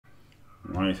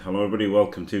Right, hello everybody,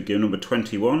 welcome to game number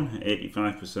 21,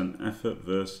 85% effort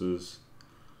versus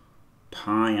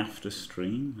pie after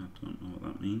stream. I don't know what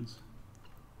that means.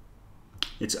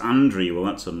 It's Andrew, well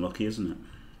that's unlucky, isn't it?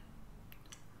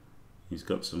 He's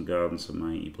got some guard and some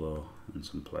mighty blow and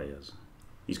some players.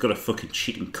 He's got a fucking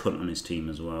cheating cunt on his team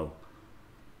as well.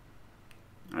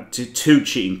 Two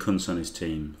cheating cunts on his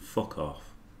team. Fuck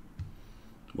off.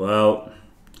 Well,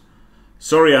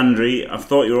 sorry Andrew, I've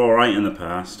thought you were alright in the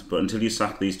past, but until you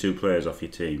sack these two players off your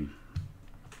team,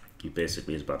 you're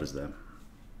basically as bad as them.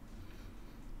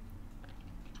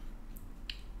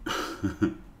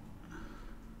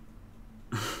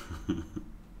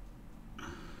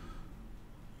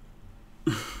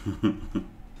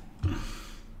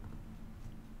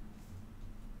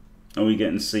 Are we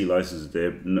getting C licenses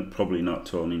today? Probably not,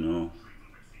 Tony, no.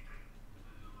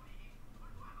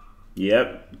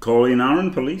 Yep, calling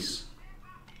Aaron, police.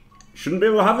 Shouldn't be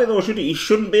able to have it though, should he? He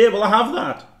shouldn't be able to have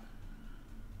that.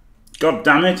 God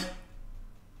damn it.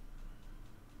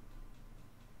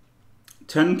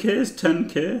 10k is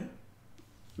 10k.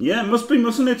 Yeah, it must be,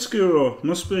 mustn't it, Skuro?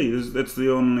 Must be. That's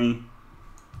the only.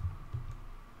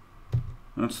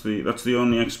 That's the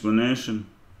only explanation.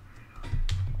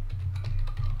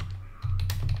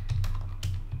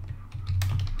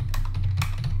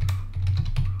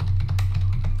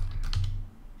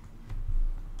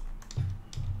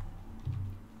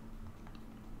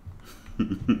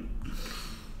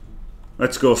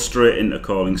 Let's go straight into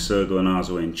calling Sergio and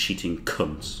Arzawayne cheating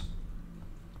cunts.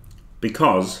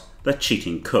 Because they're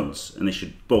cheating cunts and they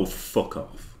should both fuck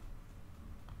off.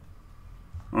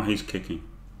 Oh, he's kicking.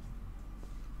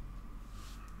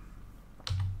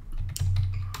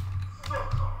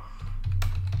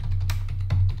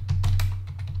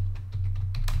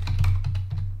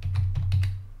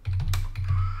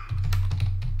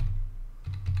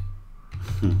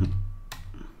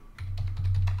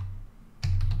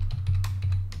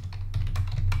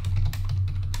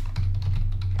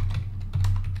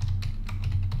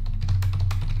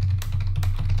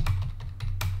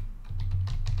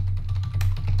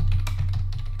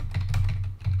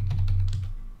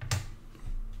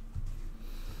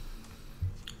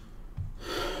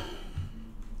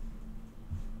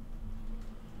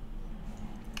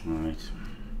 Right.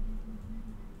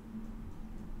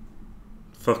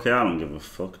 Fuck it, I don't give a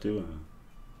fuck, do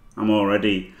I? I'm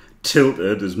already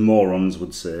tilted, as morons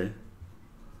would say.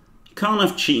 You can't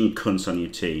have cheating cunts on your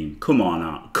team. Come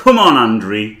on, come on,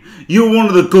 Andrew. You're one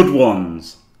of the good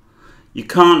ones. You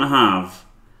can't have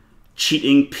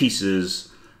cheating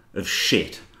pieces of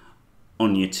shit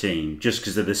on your team just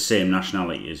because they're the same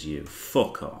nationality as you.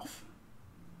 Fuck off.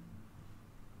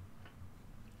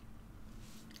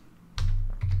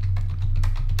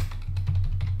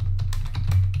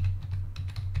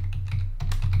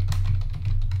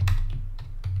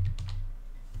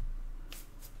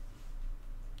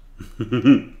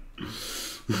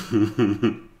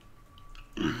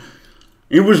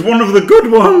 He was one of the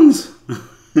good ones.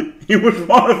 He was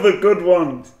one of the good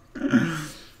ones.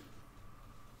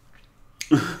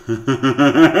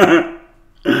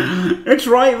 It's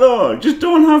right though. Just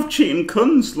don't have cheating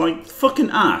cunts like fucking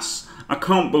ass. I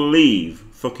can't believe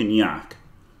fucking Yak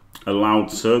allowed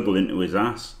Sergel into his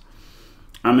ass.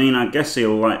 I mean, I guess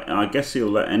he'll let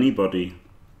anybody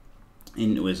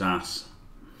into his ass.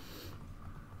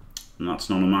 And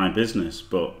that's none of my business,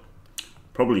 but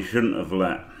probably shouldn't have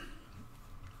let.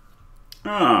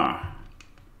 Ah.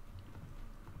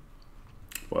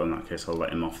 Well, in that case, I'll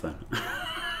let him off then.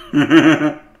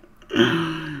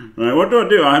 Right, what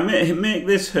do? I make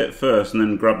this hit first and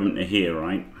then grab him to here,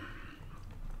 right?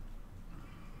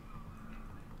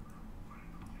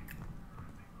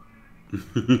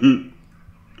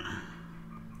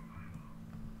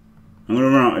 I'm gonna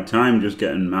run out of time just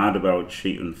getting mad about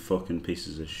cheating fucking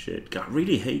pieces of shit. God, I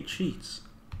really hate cheats.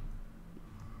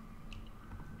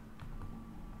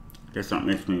 I guess that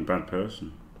makes me a bad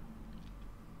person.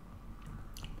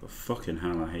 But fucking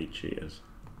hell, I hate cheaters.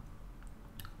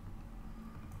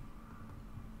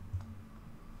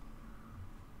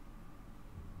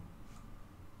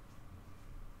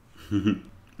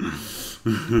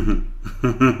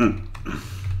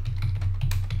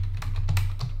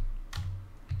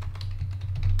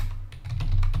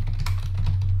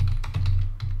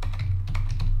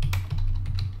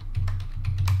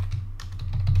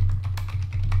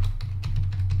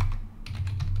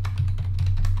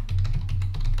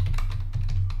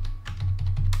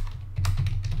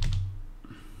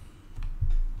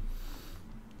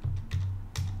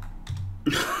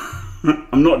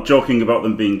 I'm not joking about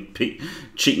them being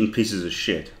cheating pieces of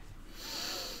shit.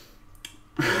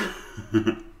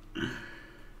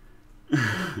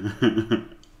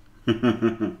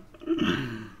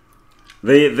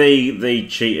 They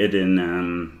cheated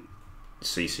in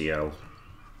CCL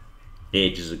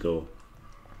ages ago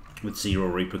with zero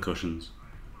repercussions.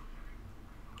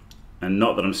 And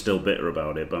not that I'm still bitter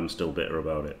about it, but I'm still bitter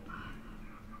about it.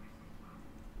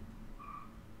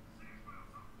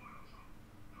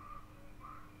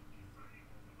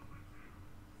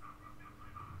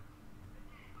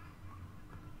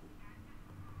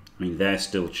 I mean, they're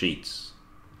still cheats.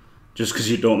 Just because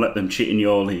you don't let them cheat in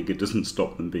your league, it doesn't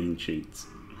stop them being cheats.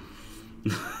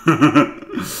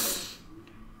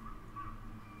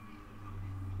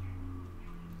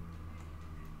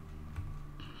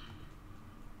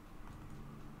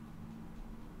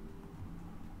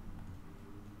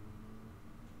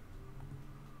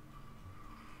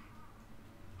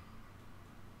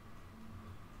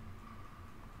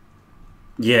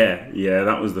 Yeah,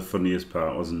 that was the funniest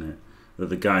part, wasn't it? That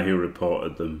the guy who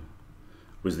reported them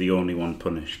was the only one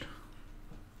punished.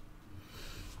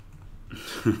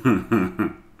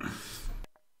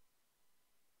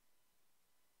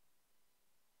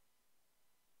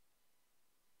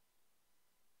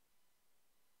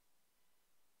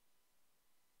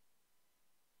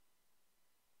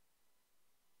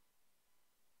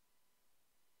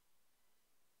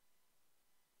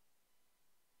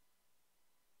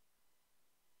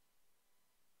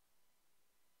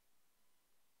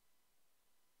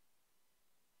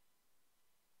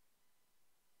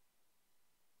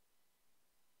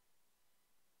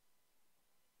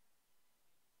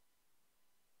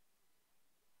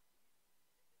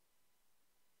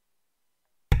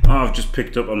 Oh, I've just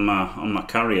picked up on my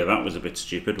carrier. That was a bit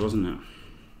stupid, wasn't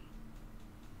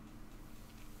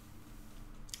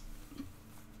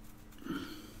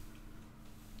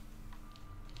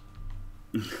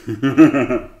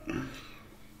it?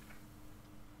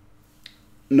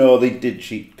 No, they did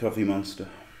cheat, Coffee Monster.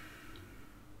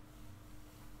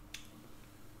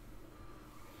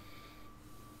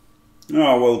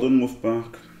 Oh, well done,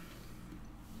 Muffback.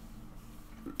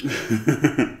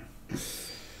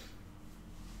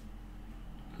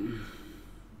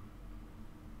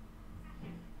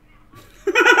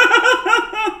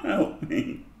 Help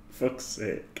me. Fuck's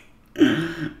sake.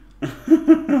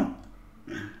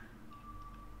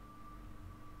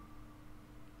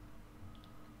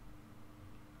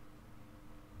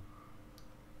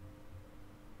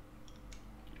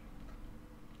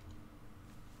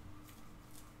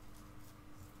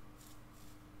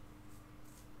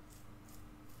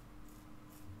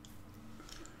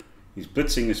 He's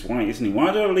blitzing this white, isn't he?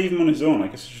 Why did I leave him on his own? I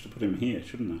guess I should have put him here,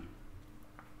 shouldn't I?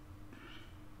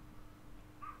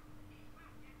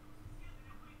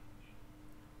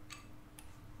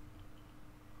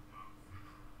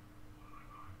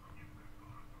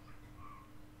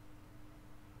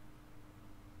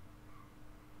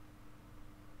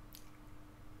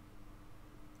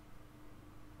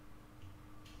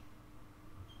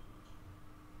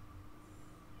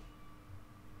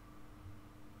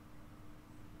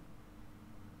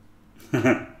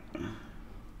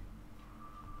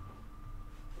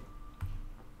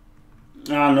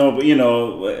 I know, but you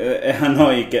know, I know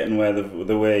you're getting where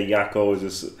the way Yak always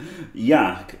is.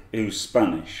 Yak, who's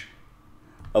Spanish,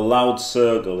 allowed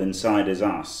Sergal inside his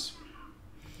ass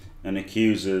and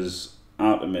accuses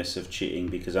Artemis of cheating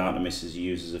because Artemis is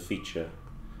used as a feature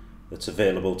that's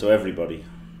available to everybody.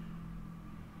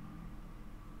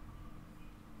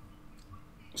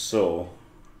 So,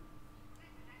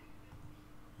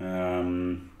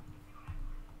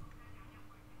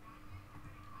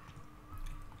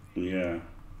 yeah,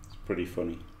 it's pretty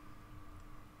funny.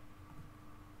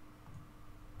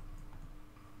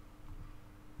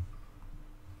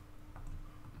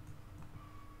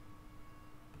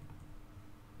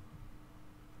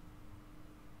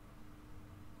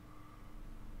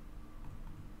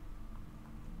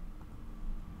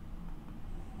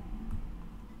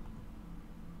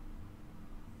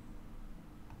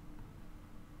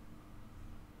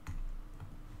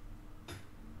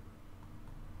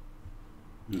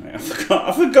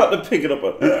 I forgot to pick it up.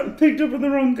 I picked up on the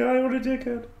wrong guy. What a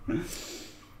dickhead.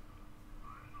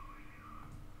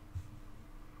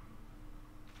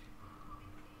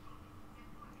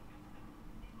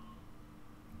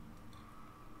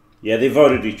 Yeah, they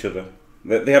avoided each other.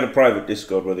 They had a private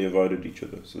Discord where they avoided each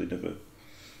other, so they never...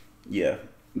 Yeah,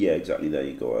 exactly. There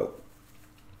you go, Al.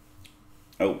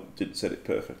 Oh, did said it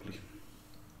perfectly.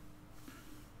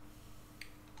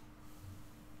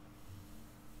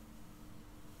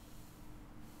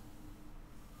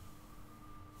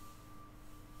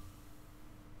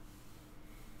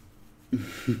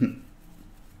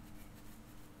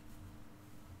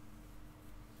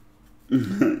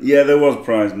 Yeah, there was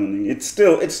prize money. It's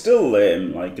still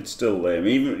lame. Like, it's still lame.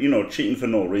 Even, you know, cheating for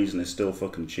no reason is still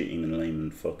fucking cheating and lame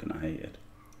and fucking I hate it.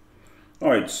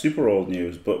 Alright, super old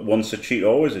news, but once a cheat,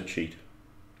 always a cheat.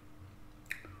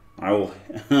 I will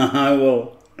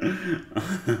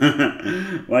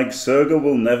like, Sergel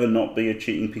will never not be a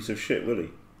cheating piece of shit, will he?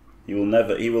 He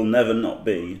will never not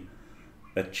be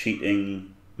a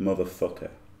cheating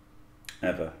motherfucker.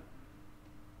 Ever.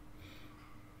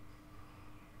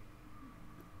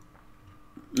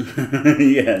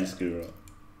 Yeah, screw up.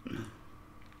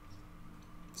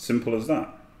 Simple as that.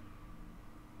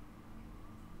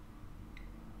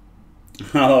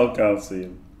 Hello,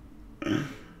 Calcium.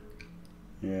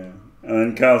 Yeah. And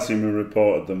then Calcium, who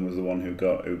reported them, was the one who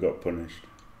got punished.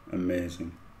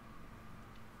 Amazing.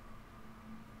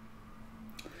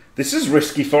 This is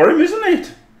risky for him, isn't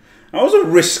it? That was a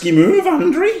risky move,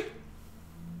 Andre.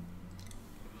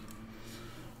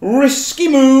 Risky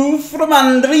move from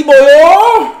Andre,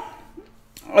 boyo.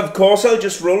 Of course, I'll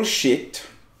just roll shit,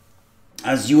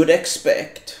 as you would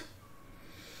expect.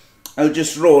 I'll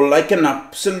just roll like an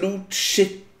absolute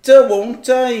shitter, won't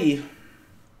I?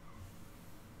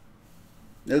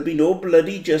 There'll be no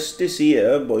bloody justice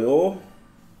here, boyo.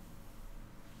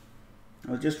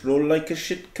 I'll just roll like a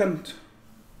shit cunt.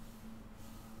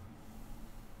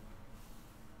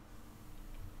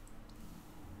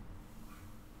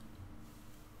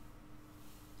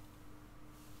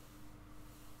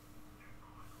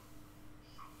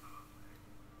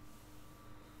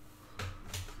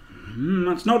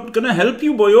 That's not gonna help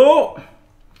you, boyo.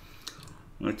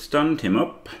 Let's stand him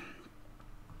up.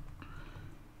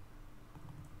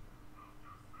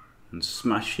 And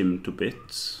smash him to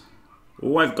bits.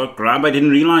 Oh, I've got grab. I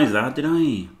didn't realise that, did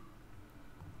I?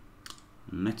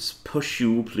 Let's push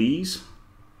you, please.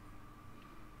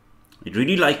 I'd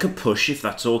really like a push if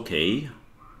that's okay.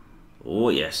 Oh,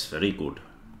 yes, very good.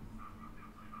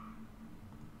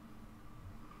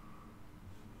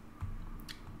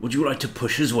 Would you like to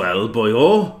push as well,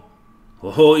 boyo?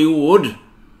 Oh, you would.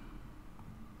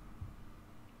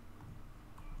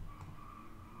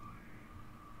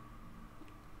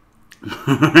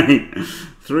 Right.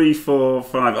 3, 4,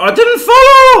 5. I didn't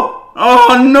follow!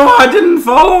 Oh no, I didn't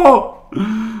follow!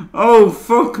 Oh,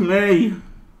 fuck me.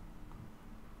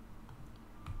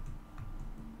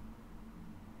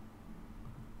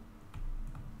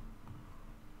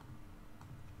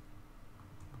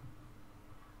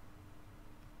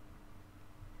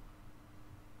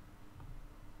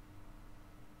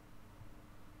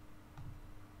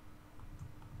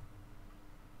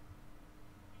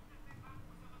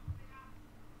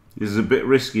 This is a bit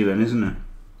risky then, isn't it?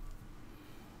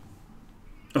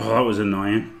 Oh, that was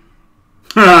annoying.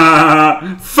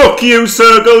 Fuck you,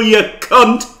 Sergel, you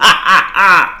cunt!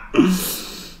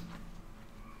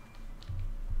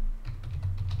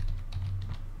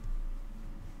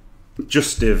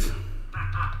 Justive.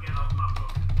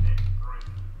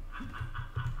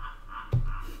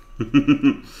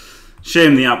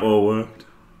 Shame the app all worked.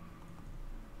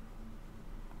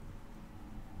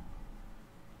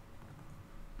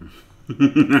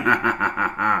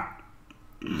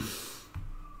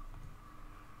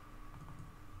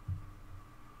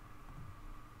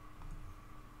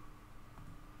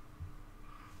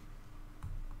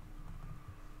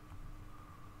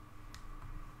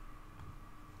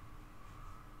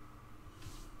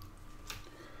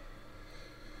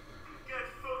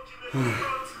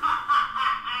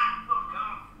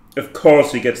 Of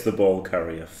course he gets the ball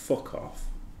carrier. Fuck off.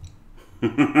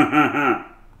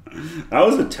 That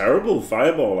was a terrible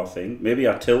fireball, I think. Maybe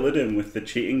I tilted him with the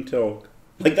cheating talk.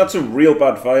 Like, that's a real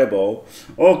bad fireball.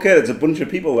 Okay, there's a bunch of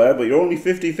people there, but you're only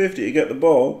 50-50 to get the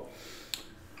ball.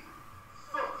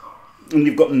 And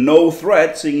you've got no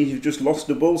threat, seeing you've just lost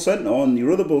a bull sentinel, and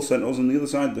your other bull sentinel's on the other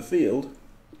side of the field.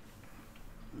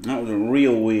 That was a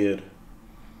real weird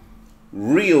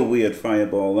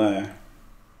fireball there.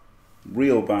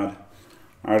 Real bad.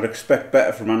 I'd expect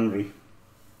better from Andre.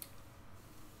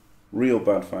 Real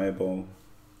bad fireball.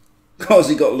 Of course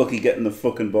he got lucky getting the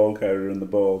fucking ball carrier in the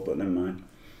ball, but never mind.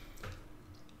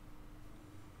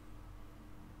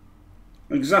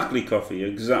 Exactly, Coffee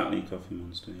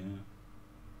Monster, yeah.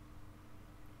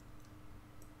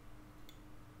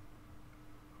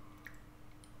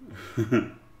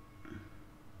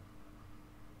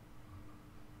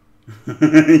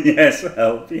 Yes,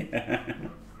 help, yeah.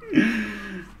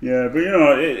 Yeah, but you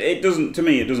know, it doesn't, to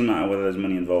me, it doesn't matter whether there's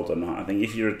money involved or not. I think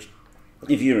if you're a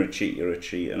cheat, you're a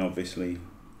cheat, and obviously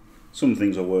some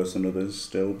things are worse than others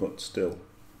still, but still.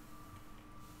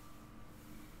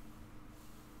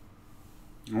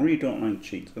 I really don't like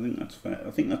cheats. I think that's fair.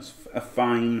 I think that's a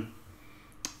fine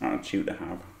attitude to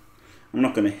have. I'm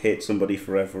not going to hate somebody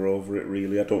forever over it,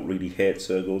 really. I don't really hate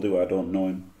Sergel, do I? I don't know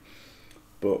him.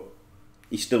 But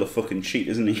he's still a fucking cheat,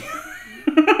 isn't he?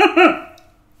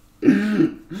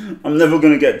 I'm never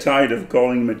going to get tired of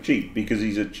calling him a cheat because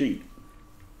he's a cheat.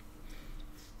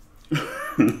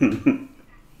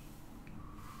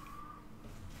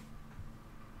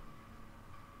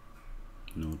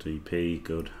 No DP,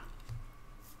 good.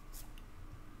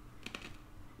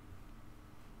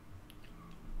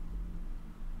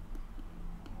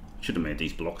 Should have made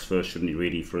these blocks first, shouldn't he,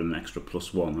 really, for an extra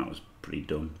 +1? That was pretty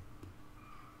dumb.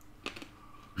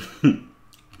 Oh,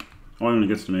 he only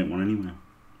gets to make one anyway.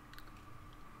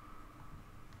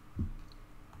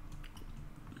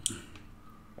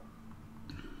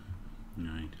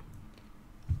 Right.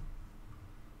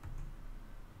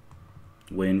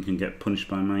 Wayne can get punched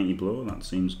by Mighty Blow, that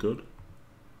seems good.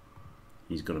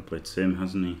 He's got to blitz him,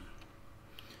 hasn't he?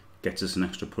 Gets us an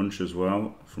extra punch as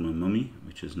well from a mummy,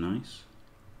 which is nice.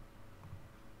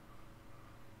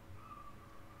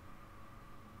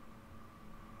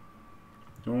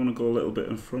 Do I want to go a little bit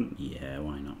in front? Yeah,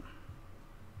 why not?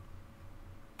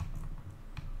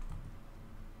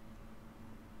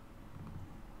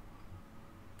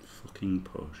 Fucking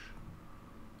push.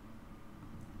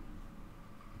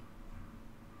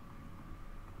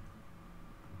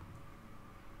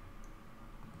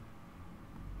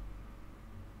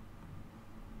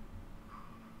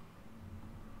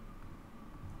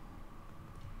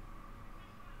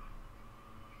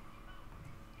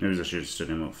 Maybe I should have stood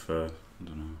him up first. I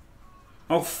don't know.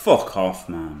 Oh, fuck off,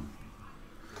 man.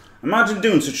 Imagine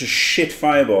doing such a shit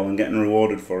fireball and getting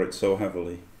rewarded for it so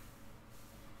heavily.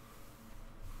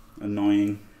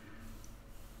 Annoying.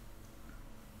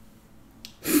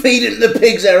 Feeding the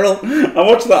pigs, Errol. I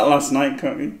watched that last night,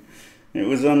 Cocky. It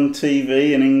was on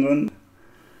TV in England.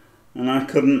 And I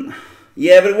couldn't...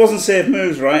 Yeah, but it wasn't safe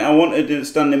moves, right? I wanted to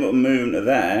stand him up and move him to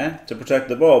there to protect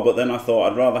the ball, but then I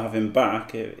thought I'd rather have him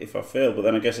back if I failed. But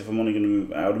then I guess if I'm only going to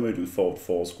move... I would have moved him forward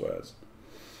 4 squares.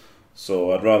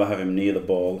 So I'd rather have him near the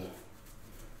ball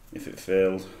if it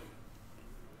failed.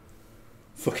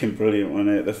 Fucking brilliant, wasn't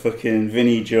it? The fucking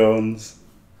Vinnie Jones.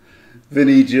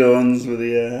 Vinnie Jones with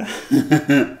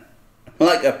the...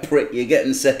 like a prick, you're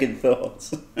getting second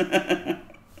thoughts.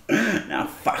 Now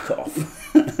fuck off.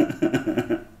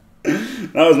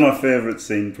 That was my favourite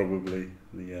scene, probably.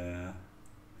 The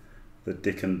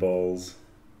dick and balls.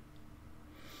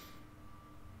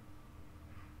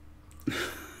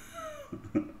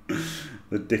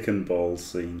 The dick and balls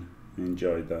scene. I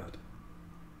enjoyed that.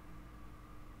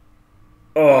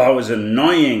 Oh, that was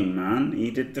annoying, man.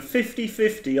 He did the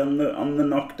 50-50 on the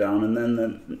knockdown, and then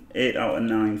the 8 out of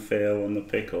 9 fail on the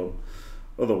pickle.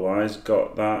 Otherwise,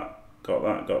 got that.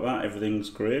 Everything's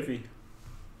gravy.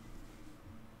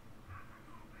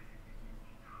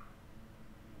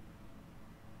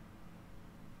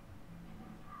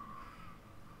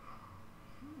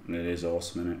 It is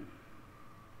awesome, isn't it?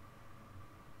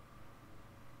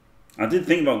 I did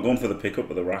think about going for the pickup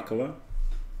with the Rackler.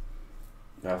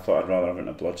 I thought I'd rather have it in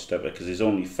a blodge stepper because his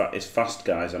fast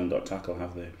guys haven't got tackle,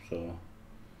 have they? So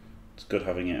it's good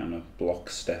having it on a block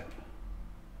step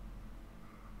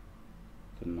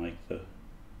than like the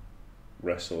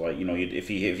wrestle. Like, you know, if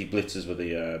he blitzes with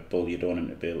the bull, you don't want him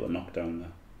to be able to knock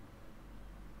down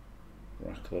the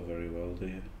Rackler very well, do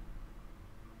you?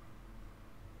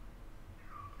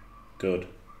 Good.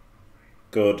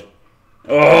 Good.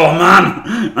 Oh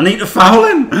man! I need to foul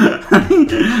him!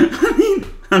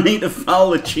 I need to foul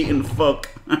the cheating fuck.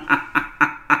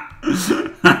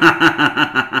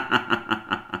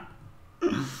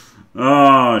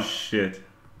 Oh shit.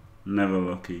 Never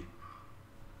lucky.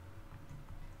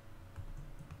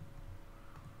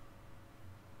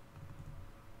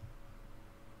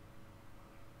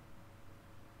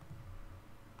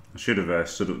 I should have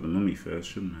stood up the mummy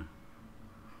first, shouldn't I?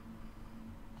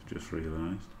 Just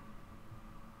realised.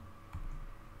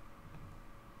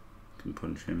 Can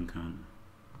punch him, can't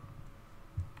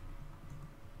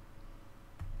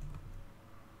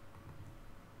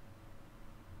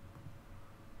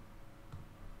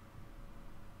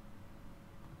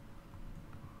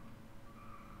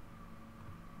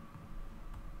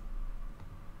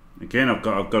I? Again, I've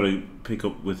got to pick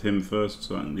up with him first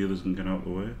so that the others can get out of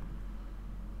the way.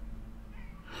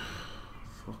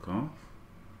 Fuck off.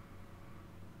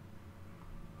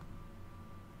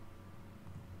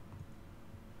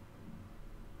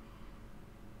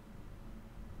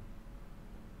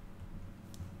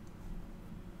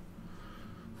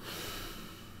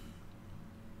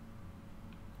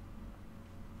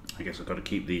 I guess I've got to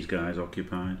keep these guys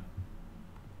occupied.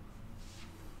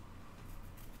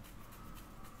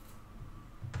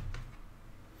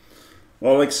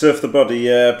 Well, like surf the body,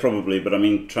 yeah, probably. But I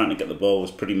mean, trying to get the ball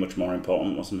was pretty much more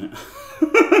important, wasn't it?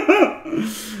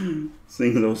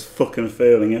 Seeing as I was fucking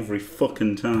failing every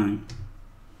fucking time.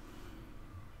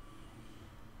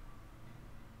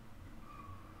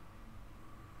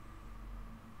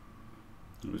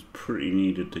 It was pretty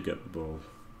needed to get the ball.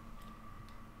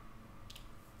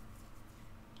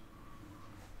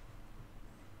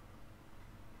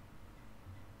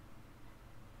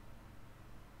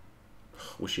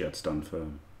 Wish he had stand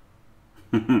firm.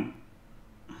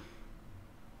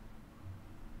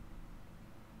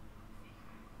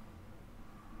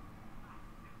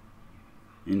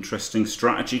 Interesting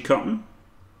strategy, Cotton.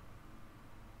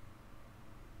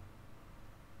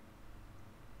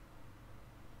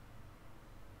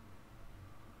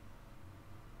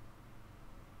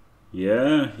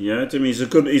 Yeah, Jimmy,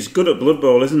 he's good at Blood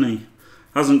Bowl, isn't he?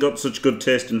 Hasn't got such good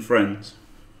taste in friends.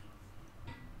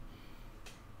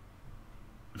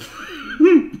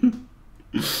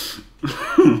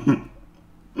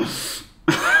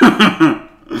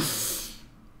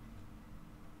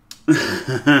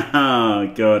 Oh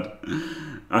God,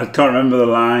 I can't remember the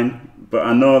line, but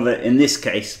I know that in this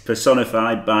case,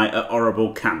 personified by a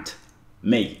horrible cant,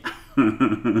 me.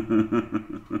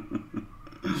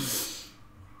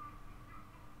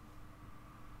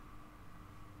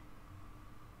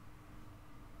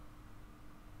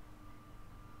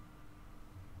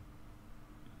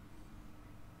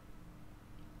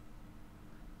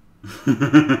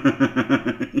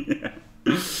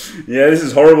 Yeah, this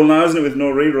is horrible now, isn't it? With no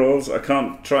rerolls, I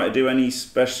can't try to do any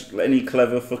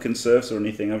clever fucking surfs or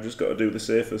anything. I've just got to do the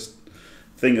safest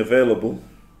thing available,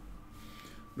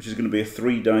 which is going to be a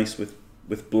 3 dice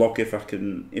with block if I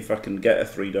can get a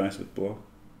 3 dice with block.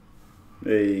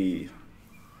 Hey,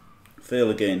 fail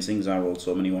again. Seeing as I rolled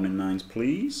so many 1 in 9s,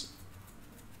 please.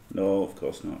 No, of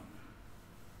course not.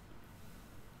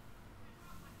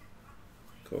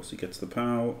 Of course he gets the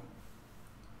pow.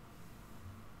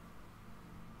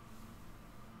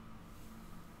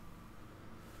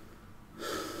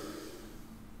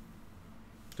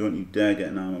 Don't you dare get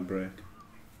an armor break.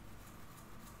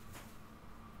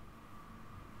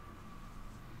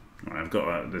 Right,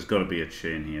 there's got to be a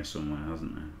chain here somewhere,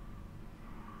 hasn't there?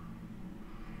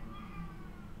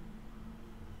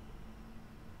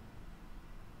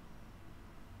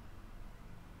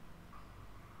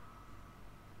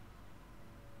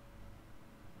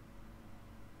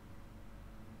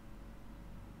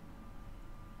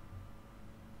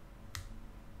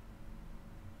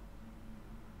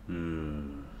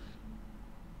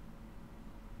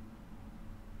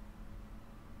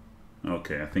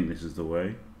 Okay, I think this is the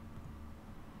way.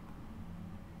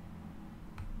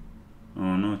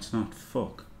 Oh no, it's not.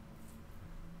 Fuck.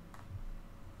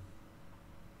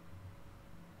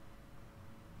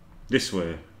 This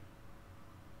way.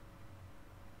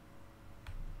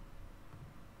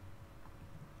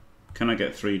 Can I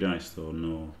get 3 dice though?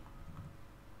 No.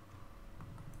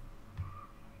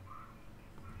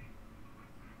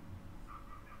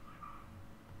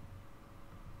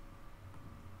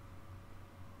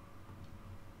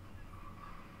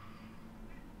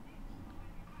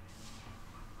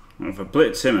 If I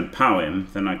blitz him and pow him,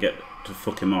 then I get to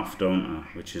fuck him off, don't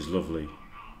I? Which is lovely.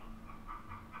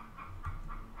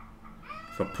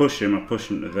 If I push him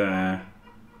to there.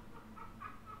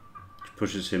 Which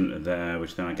pushes him to there,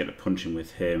 which then I get to punch him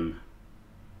with him.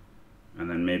 And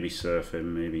then maybe surf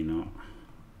him, maybe not.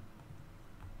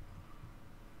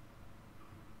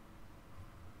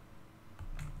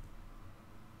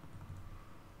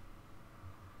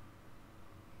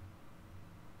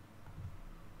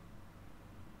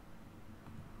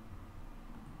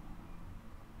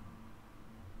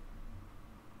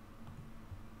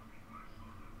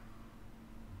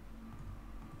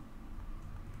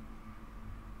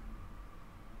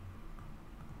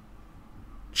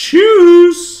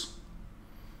 Choose.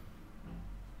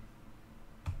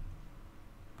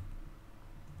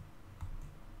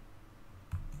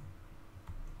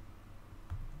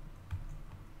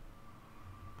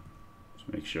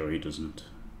 Just make sure he doesn't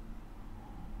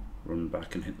run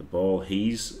back and hit the ball.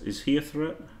 Is he a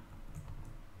threat?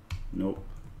 Nope.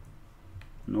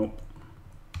 Nope.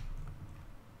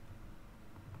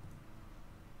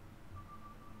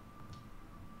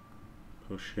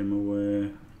 Push him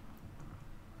away.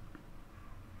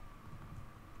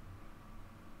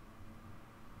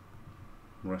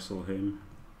 Wrestle him.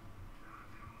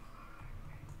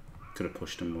 Could have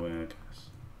pushed him away, I guess.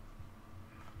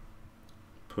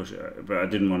 Push it, but I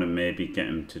didn't want to maybe get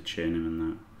him to chain him and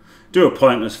that. Do a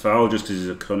pointless foul just because he's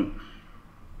a cunt.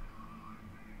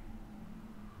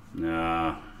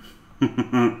 Nah.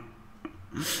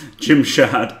 Jim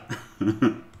Shad.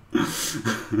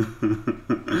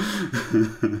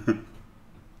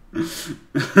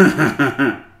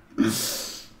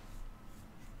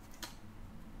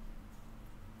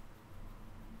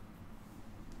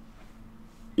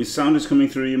 Your sound is coming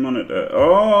through your monitor.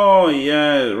 Oh,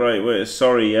 yeah, right, wait,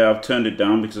 sorry, yeah, I've turned it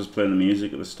down because I was playing the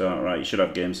music at the start. Right, you should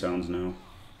have game sounds now.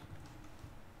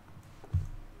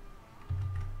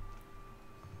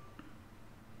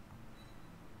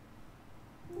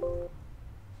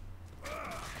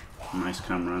 Nice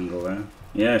camera angle there.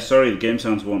 Yeah, sorry, the game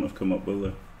sounds won't have come up, will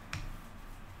they?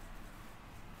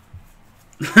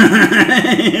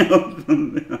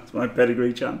 That's my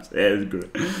pedigree champs. Yeah, it was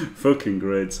great. Fucking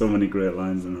great. So many great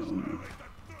lines in that one.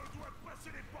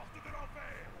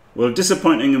 Well,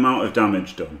 disappointing amount of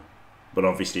damage done. But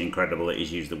obviously incredible that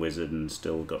he's used the wizard and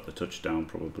still got the touchdown,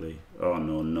 probably. Oh,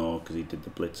 no, because he did the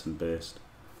blitz and based.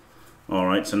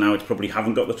 Alright, so now it's probably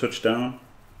haven't got the touchdown.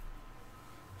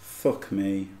 Fuck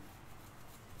me.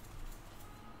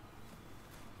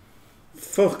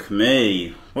 Fuck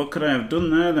me. What could I have done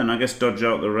there then? I guess dodge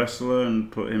out the wrestler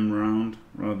and put him around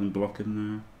rather than blocking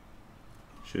there.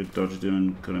 Should have dodged him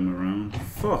and cut him around.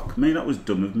 Fuck me, that was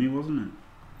dumb of me, wasn't it?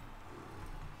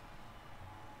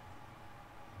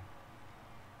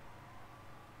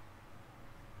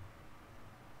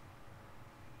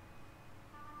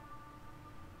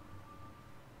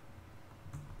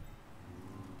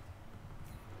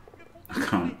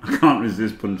 I can't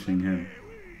resist punching him.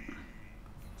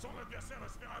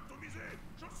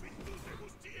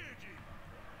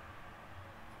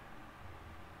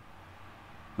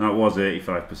 That was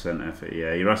 85% effort,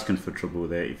 yeah. You're asking for trouble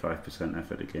with 85%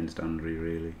 effort against Andre,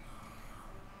 really.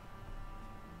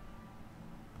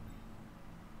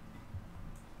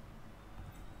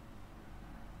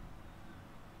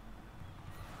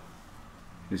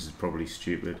 This is probably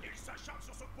stupid.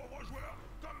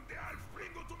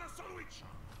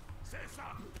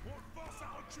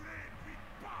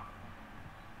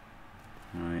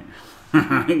 Right.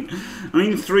 I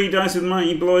mean, 3 dice with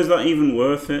Mighty Blow, is that even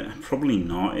worth it? Probably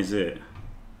not, is it?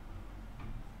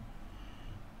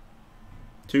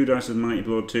 2 dice with Mighty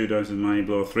Blow, 2 dice with Mighty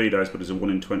Blow, 3 dice, but it's a 1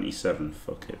 in 27.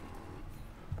 Fuck it.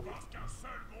 But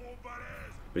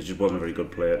he just wasn't a very good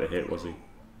player to hit, was he?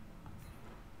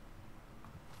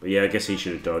 But yeah, I guess he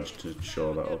should have dodged to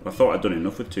show that up. I thought I'd done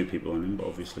enough with 2 people on him, but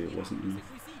obviously it wasn't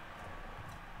enough.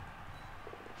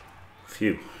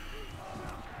 Phew.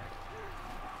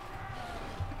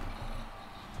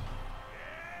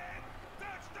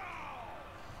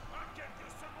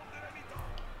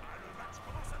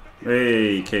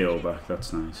 Hey, KO back,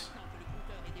 that's nice.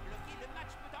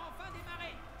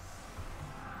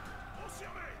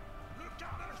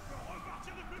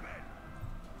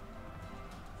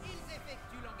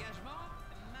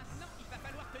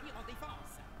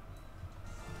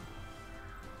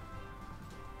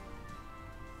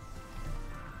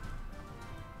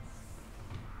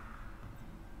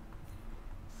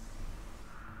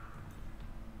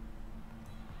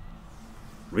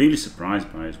 Really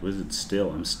surprised by his wizard still.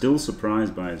 I'm still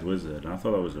surprised by his wizard. I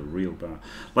thought that was a real bad...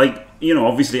 Like, you know,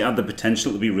 obviously it had the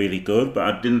potential to be really good, but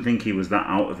I didn't think he was that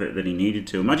out of it that he needed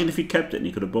to. Imagine if he kept it and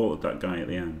he could have bolted that guy at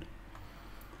the end.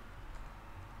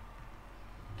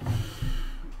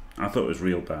 I thought it was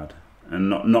real bad. And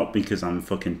not because I'm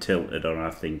fucking tilted or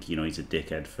I think, you know, he's a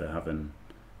dickhead for having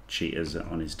cheaters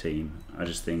on his team. I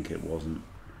just think it wasn't.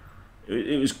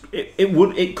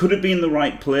 It could have been the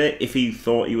right play if he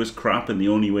thought he was crap and the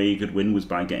only way he could win was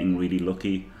by getting really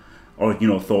lucky, or you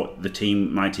know, thought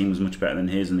my team was much better than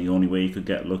his and the only way he could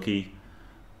get lucky,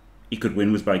 he could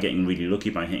win was by getting really lucky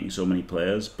by hitting so many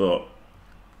players. But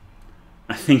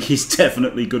I think he's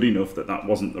definitely good enough that that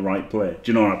wasn't the right play.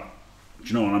 Do you know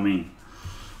what I mean?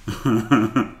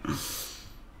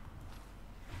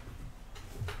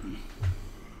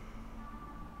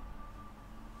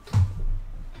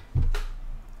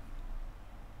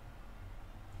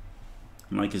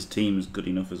 Like his team's good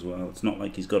enough as well. It's not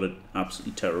like he's got an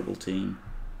absolutely terrible team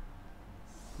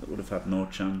that would have had no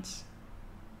chance.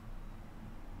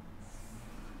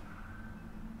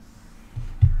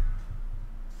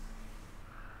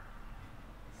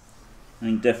 I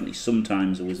mean, definitely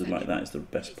sometimes a wizard like that is the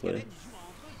best play.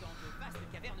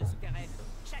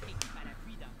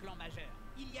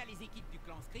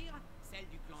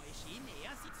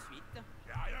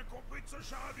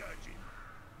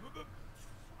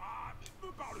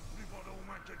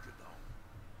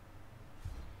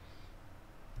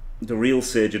 The real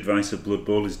sage advice of Blood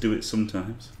Bowl is do it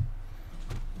sometimes.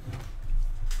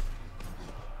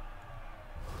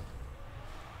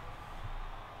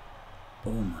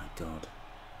 Oh my god.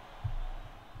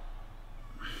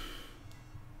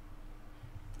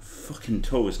 fucking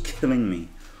toe is killing me.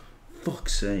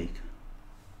 Fuck's sake.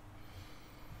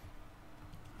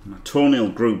 My toenail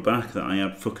grew back that I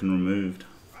had fucking removed.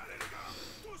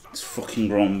 It's fucking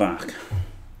grown back.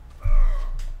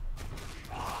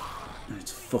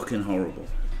 It's fucking horrible.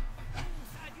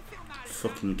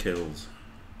 Fucking kills.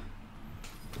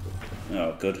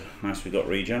 Oh, good. Nice, we got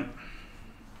regen.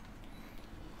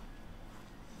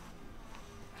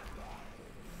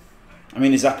 I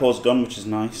mean, his Appo's gone, which is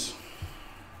nice.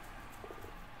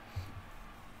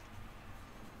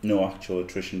 No actual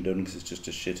attrition done because it's just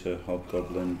a shitter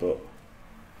hobgoblin, but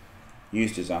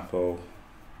used his Appo,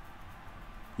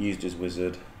 used his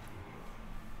wizard,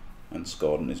 and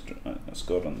scored on his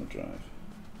scored on the drive.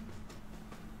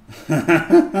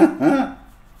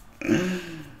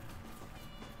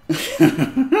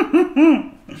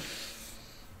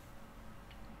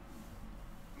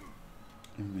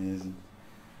 Amazing.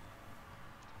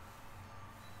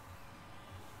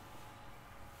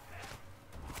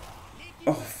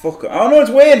 Oh fuck! Oh no,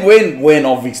 it's Wayne. Wayne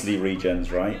obviously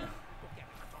regens, right?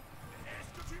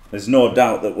 There's no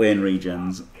doubt that Wayne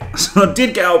regens. So I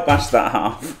did get outbashed that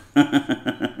half.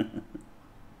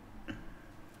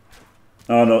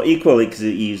 Oh no, equally because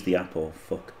he used the Apple.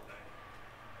 Fuck.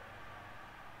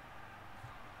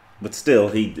 But still,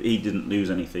 he didn't lose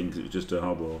anything because it was just a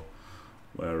hobo,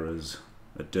 whereas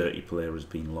a dirty player has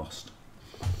been lost.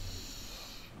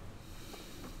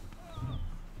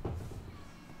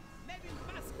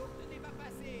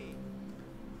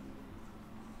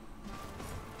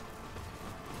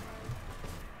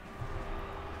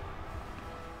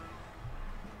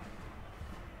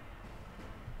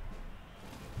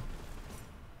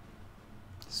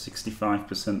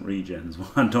 65% regens.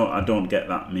 Well, I don't get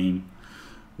that meme.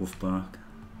 Wolfbark.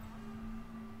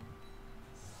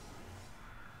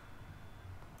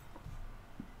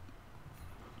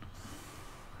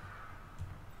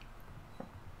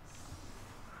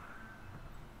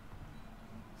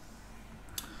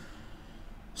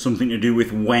 Something to do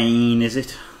with Wayne, is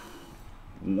it?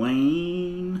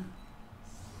 Wayne.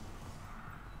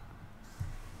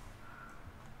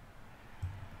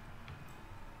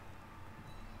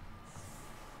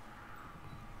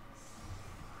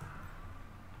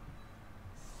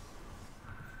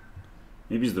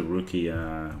 Maybe he's the rookie.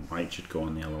 White should go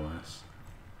on the LOS.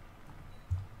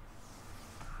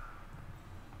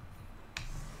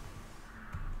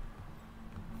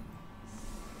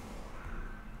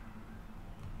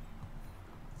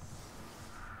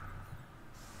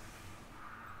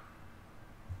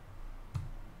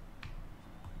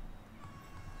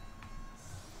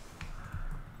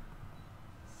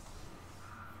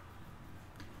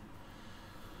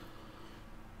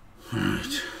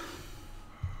 Right.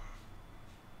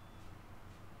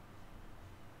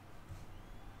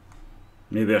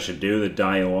 Maybe I should do the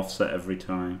Dio offset every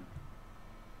time.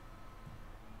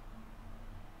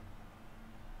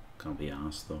 Can't be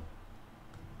arsed though.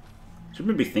 Should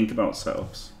maybe think about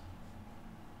setups.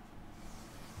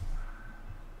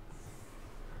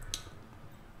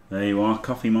 There you are,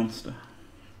 Coffee Monster.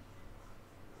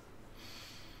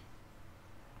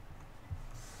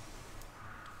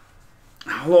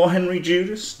 Hello, Henry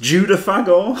Judas. Judah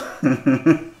Fagor.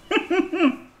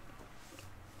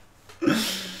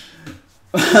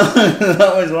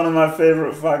 That was one of my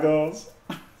favourite Fagors.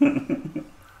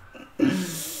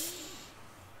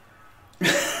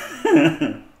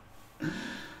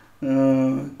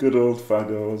 Oh, good old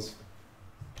Fagors.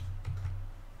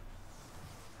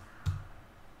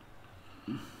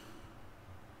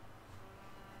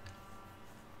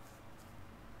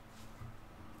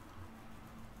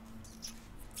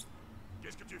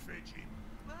 Qu'est-ce que tu fais, Jim?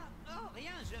 Oh,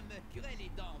 rien, je me curais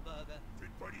les dents, Bob. Tu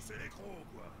te polissais les crocs,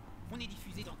 quoi. On est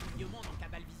diffusé dans tout le monde en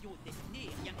cabale visio haute destinée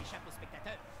et rien n'échappe aux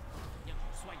spectateurs. Bien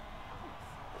qu'on soigne.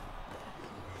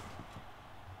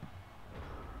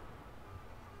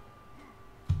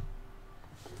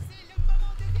 C'est le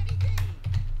moment de vérité.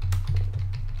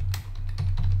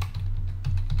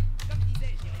 Comme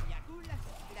disait Jérémy Akoul,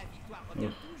 la victoire revient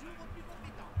toujours au plus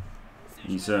compétent.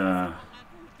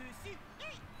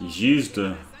 He's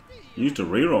used a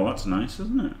reroll. That's nice,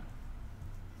 isn't it?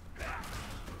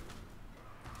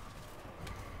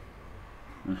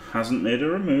 And hasn't made a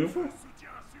removal.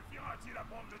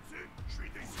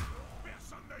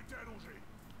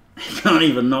 He can't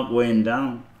even knock Wayne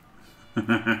down.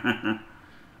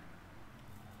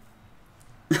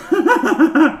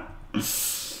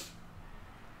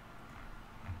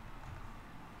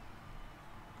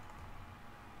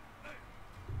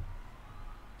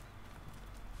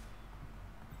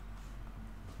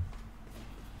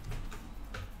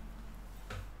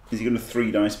 Is he going to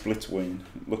 3-dice blitz Wayne?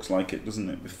 It looks like it, doesn't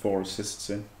it? With 4 assists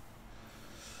in.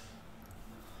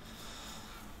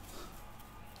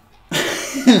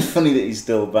 Funny that he's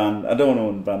still banned. I don't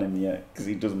want to unban him yet because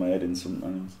he does my head in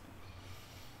sometimes.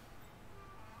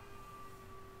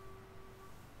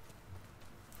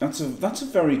 That's a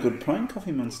very good playing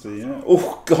Coffee Monster, yeah.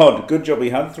 Oh god, good job he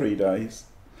had 3 dice.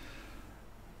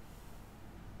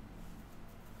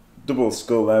 Double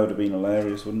skull there would have been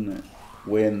hilarious, wouldn't it?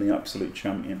 Wayne the absolute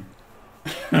champion.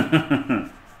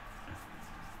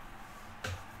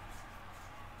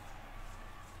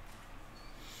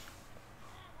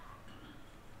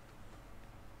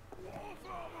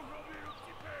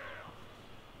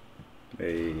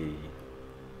 Hey.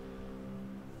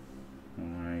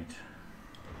 Alright.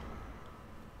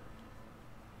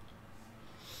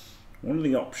 One of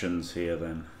the options here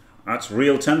then. That's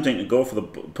real tempting to go for the...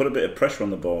 Put a bit of pressure on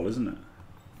the ball, isn't it?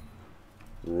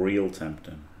 Real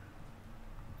tempting.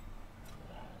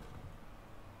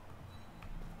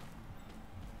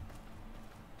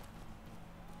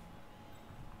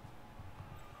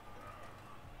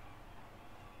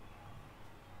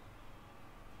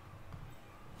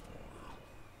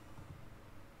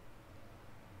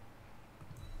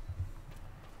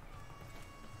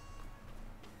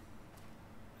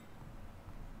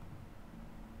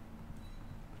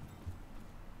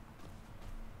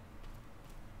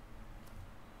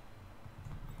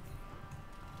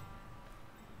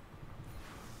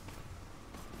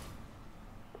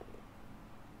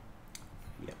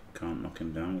 Can't knock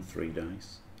him down with 3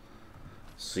 dice.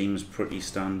 Seems pretty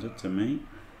standard to me.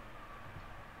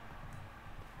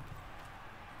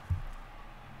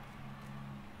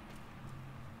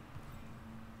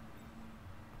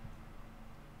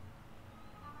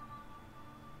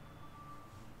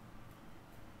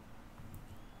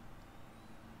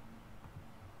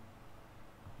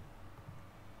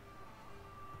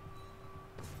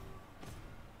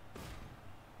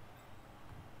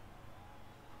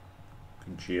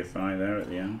 GFI there at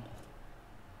the end.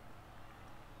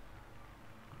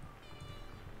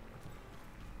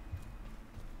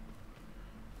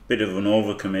 Bit of an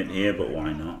overcommit here, but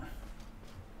why not?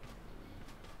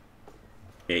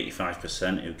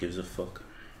 85%, who gives a fuck?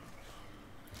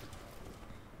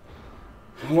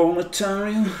 Hello,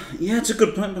 Natario. Yeah, it's a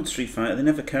good point on Street Fighter. They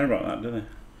never care about that, do they?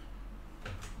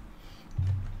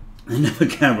 They never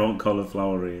care about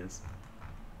cauliflower ears.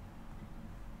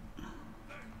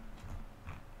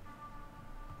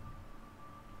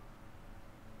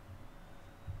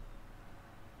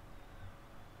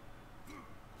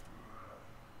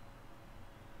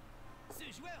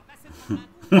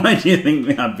 Why do you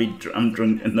think I'd be? I'm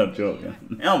drunk and not joking.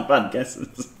 How bad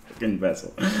guesses? Fucking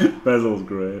Bezel. Bezel's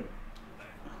great.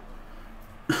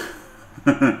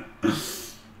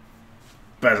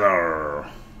 Bezel.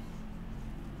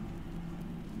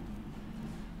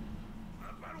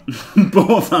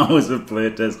 Both hours of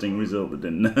playtesting resulted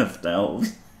in nerfed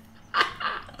elves.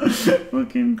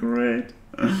 Fucking great.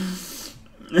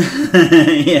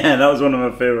 Yeah, that was one of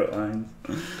my favourite lines.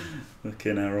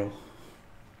 Fucking arrow.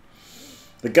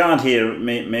 The guard here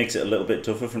makes it a little bit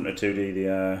tougher from the 2D,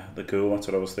 the ghoul, that's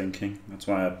what I was thinking. That's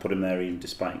why I put him there even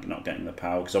despite not getting the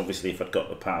POW, because obviously if I'd got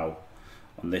the POW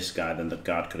on this guy, then the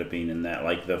guard could have been in there.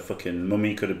 Like the fucking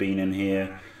mummy could have been in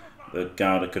here, the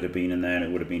guard could have been in there, and it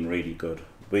would have been really good.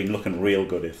 Been looking real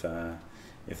good if that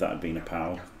had been a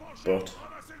POW. But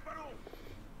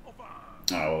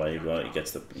oh well, there you go.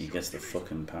 He gets the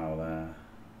fucking POW there.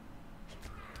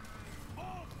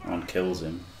 On kills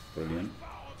him, brilliant.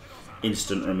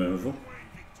 Instant removal.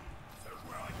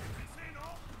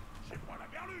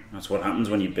 That's what happens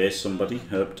when you base somebody.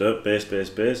 Herp derp, base, base,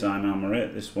 base. I'm armor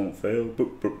 8. This won't fail.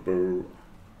 Boop, boop, boop.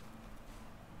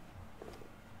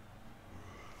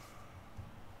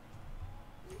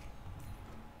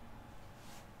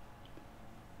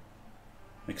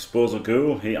 Expose a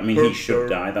ghoul. He should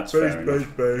die. That's fair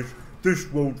enough. Base. This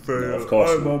won't fail. No, of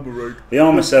course not. The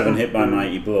armor 7 hit by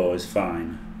mighty blow is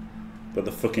fine. But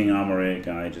the fucking armor 8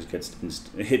 guy just gets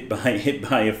hit by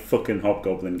a fucking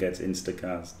hobgoblin, gets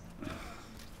insta-cast.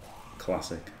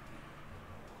 Classic.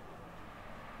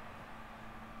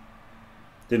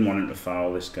 Didn't want him to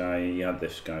foul this guy. He had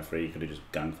this guy free. He could have just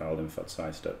gang fouled him if I'd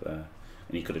sidestep there.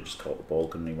 And he could have just caught the ball,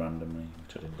 couldn't he, randomly,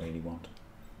 which I didn't really want.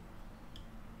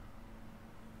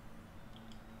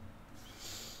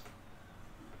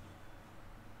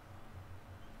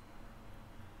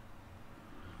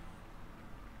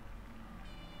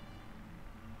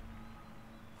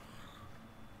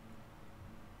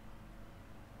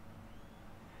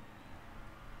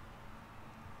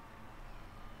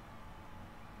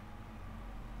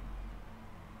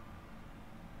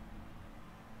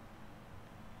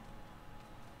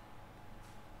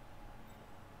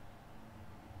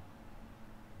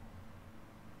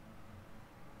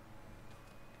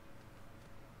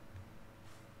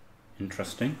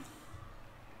 Interesting.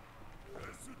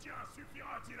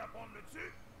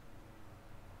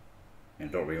 I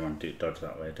don't really want to dodge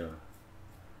that way, do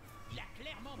Il a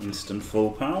clairement I? Instant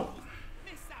full pout.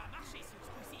 mais ça a marché sur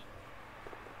ce coup-ci.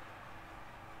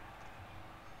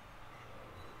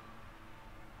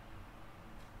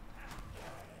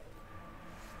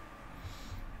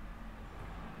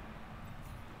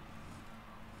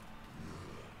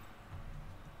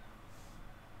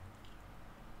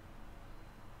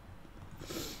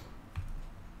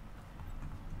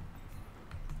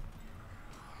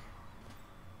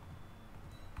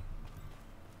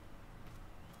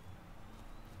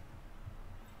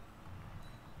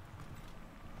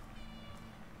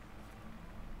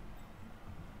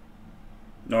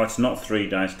 No, it's not 3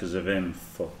 dice because of him.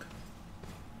 Fuck.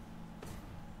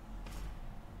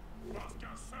 Parce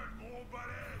qu'un seul gros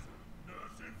balèze ne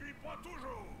suffit pas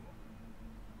toujours.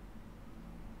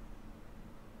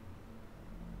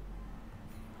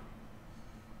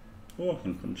 Oh, I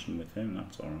can punch him with him.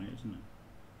 That's alright, isn't it?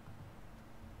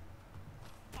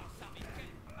 Oh, ça mais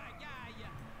quelle bagaille!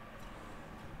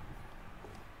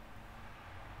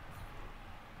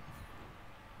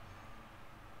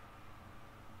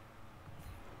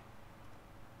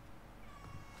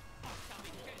 Oh, ça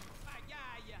mais quelle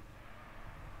bagaille!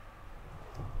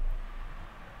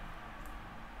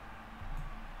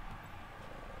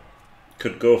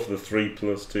 Could go for the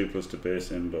 3+2+ to base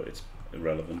him, but it's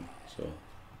irrelevant, so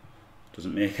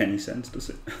doesn't make any sense, does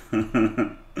it?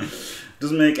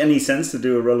 Doesn't make any sense to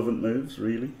do irrelevant moves,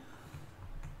 really.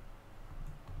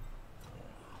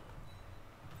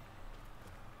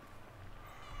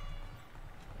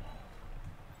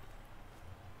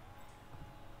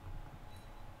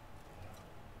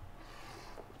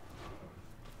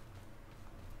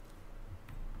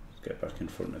 Let's get back in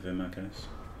front of him, I guess.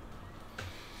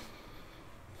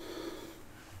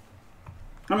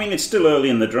 I mean, it's still early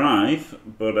in the drive,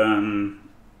 but and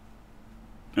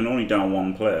only down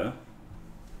 1 player,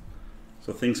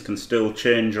 so things can still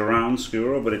change around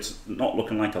Skuro, but it's not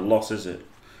looking like a loss, is it?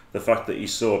 The fact that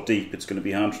he's so deep, it's going to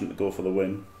be hard for him to go for the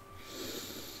win.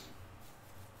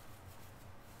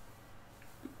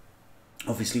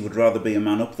 Obviously would rather be a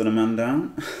man up than a man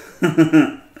down.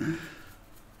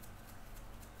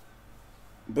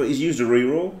 But he's used a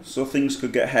reroll, so things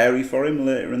could get hairy for him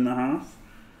later in the half.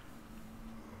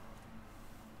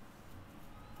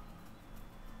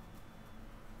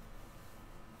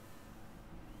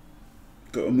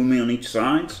 Got a mummy on each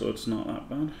side, so it's not that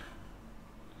bad.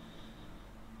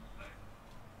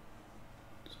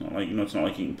 It's not like, you know, it's not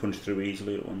like you can punch through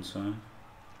easily at one side.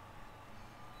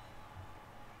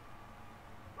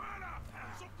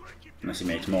 Unless he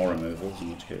makes more removals,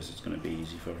 in which case it's going to be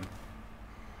easy for him.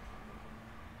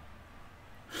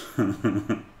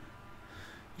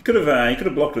 He could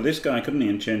have blocked with this guy, couldn't he,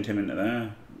 and chained him into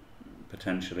there.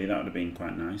 Potentially, that would have been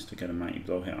quite nice to get a mighty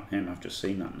blow hit on him. I've just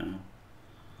seen that now.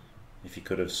 If he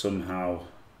could have somehow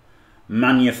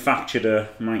manufactured a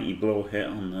mighty blow hit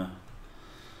on the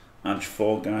Edge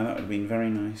 4 guy, that would have been very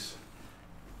nice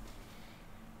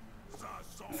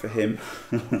for him.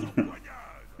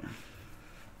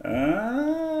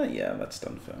 Yeah, that's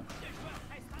done for him.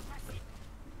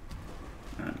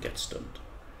 And get stunned.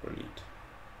 Brilliant.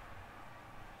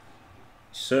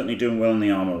 He's certainly doing well in the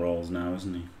armor rolls now,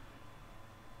 isn't he?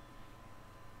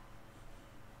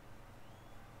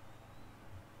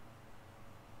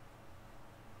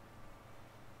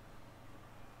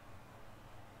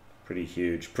 Pretty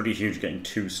huge getting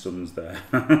 2 stuns there.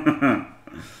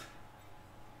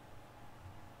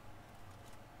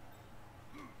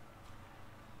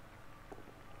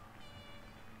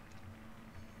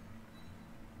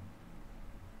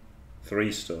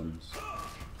 3 stuns.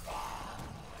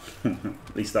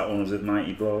 At least that one was a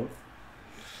mighty blow.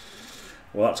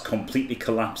 Well, that's completely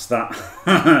collapsed that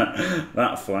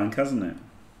that flank, hasn't it?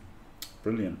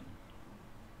 Brilliant.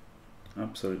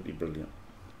 Absolutely brilliant.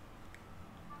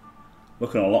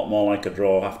 Looking a lot more like a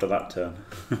draw after that turn.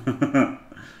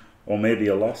 Or maybe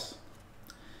a loss.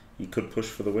 He could push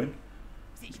for the win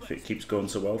if it keeps going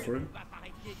so well for him.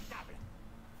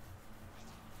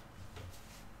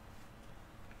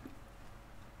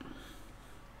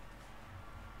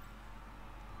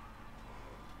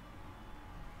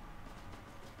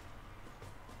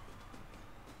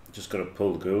 Just got to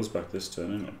pull the ghouls back this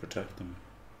turn and protect them.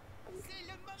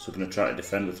 So going to try to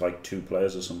defend with like 2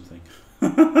 players or something.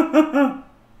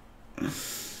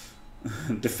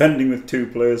 Defending with 2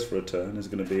 players for a turn is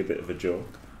going to be a bit of a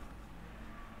joke.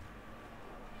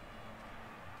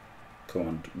 Come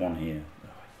on, 1 here. Oh,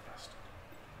 you bastard.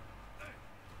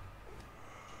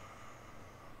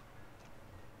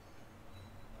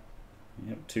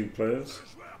 Yep, 2 players.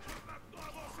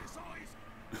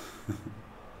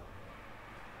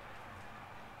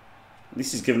 At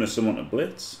least he's given us someone to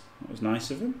blitz. That was nice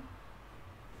of him.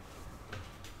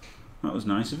 That was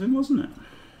nice of him, wasn't it?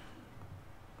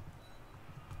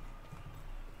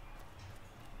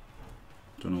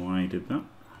 Don't know why he did that.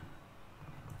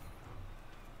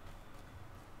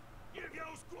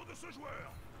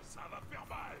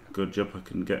 Good job I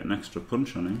can get an extra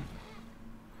punch on him.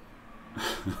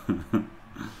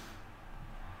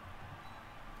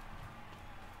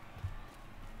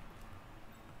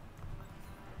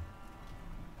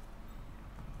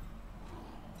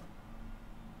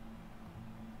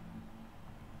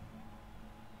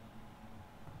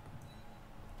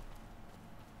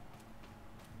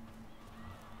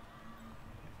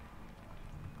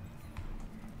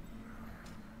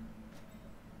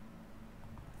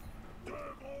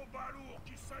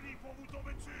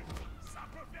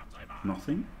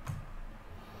 Nothing.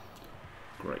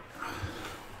 Great.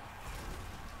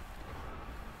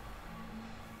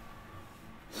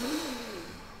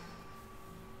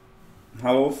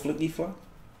 Hello, Flicky Flap.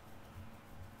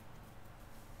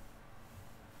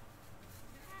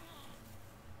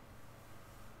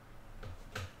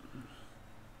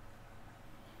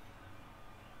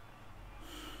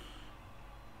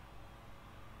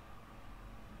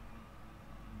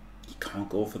 He can't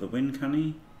go for the win, can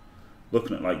he?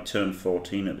 Looking at like turn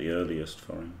 14 at the earliest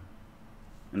for him.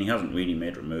 And he hasn't really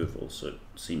made removals, so it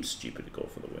seems stupid to go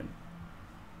for the win.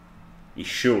 He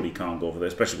surely can't go for the,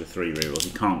 especially with 3 rerolls,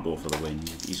 he can't go for the win.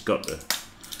 He's got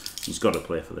to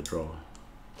play for the draw.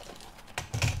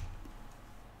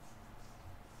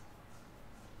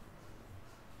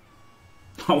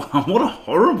 Oh, what a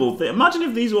horrible thing. Imagine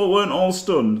if these all weren't all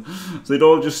stunned. So they'd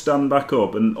all just stand back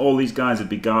up and all these guys would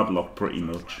be guard locked pretty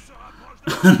much.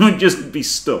 And would just be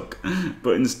stuck.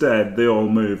 But instead, they all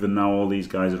move and now all these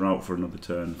guys are out for another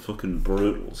turn. Fucking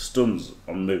brutal. Stuns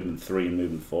on movement 3 and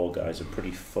movement 4 guys are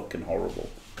pretty fucking horrible.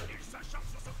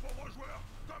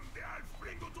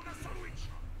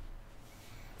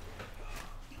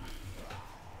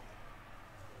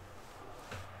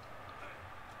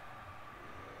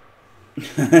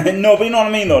 No, but you know what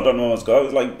I mean though, I don't know what's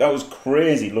got. That was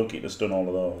crazy lucky to stun all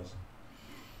of those.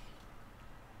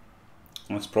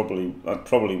 That's probably like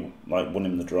won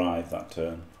him the drive that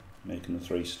turn, making the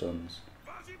 3 stuns.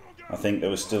 I think there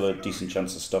was still a decent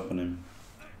chance of stopping him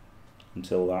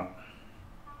until that.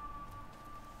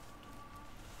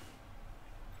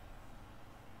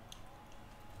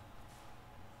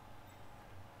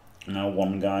 Now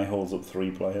one guy holds up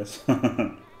 3 players.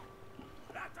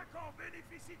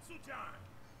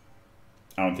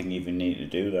 I don't think you even need to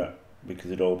do that because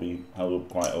it'd all be held up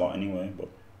quite a lot anyway, but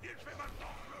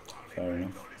fair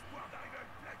enough.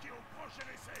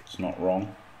 It's not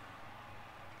wrong.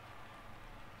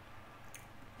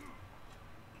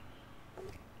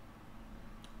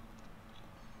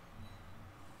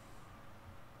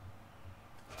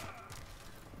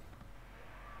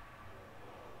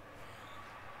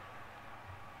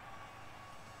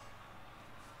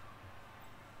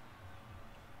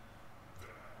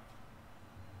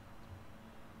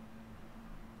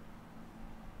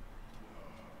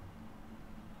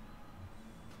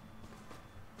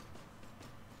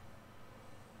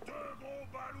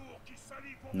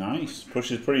 Nice.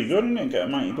 Push is pretty good, isn't it? Get a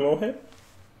mighty blow hit.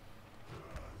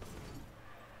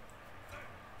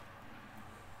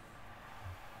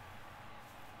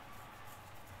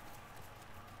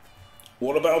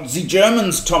 What about the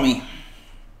Germans, Tommy?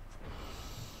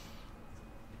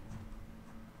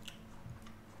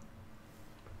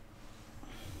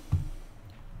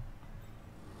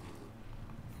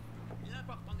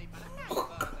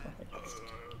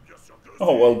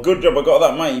 Oh well, good job I got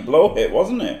that mighty blow hit,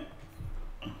 wasn't it?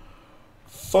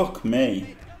 Fuck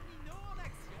me.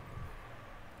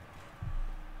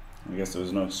 I guess there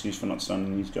was no excuse for not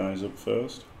standing these guys up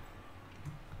first.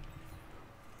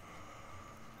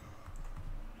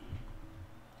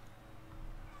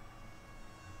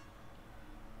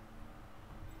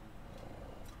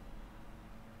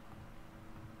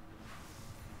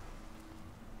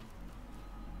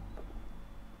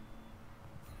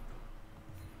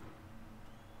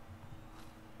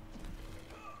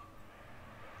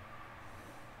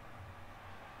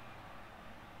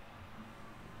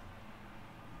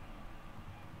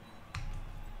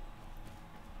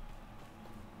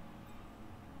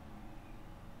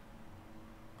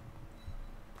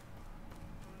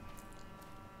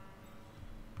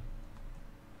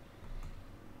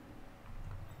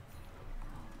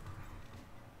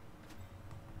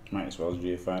 Might as well as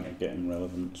Geofighter get him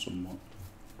relevant somewhat.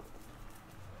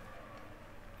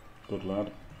 Good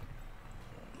lad.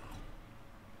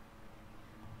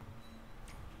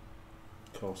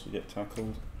 Of course we get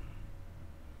tackled.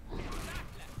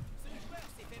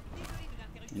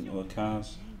 Into the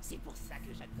cars. C'est pour ça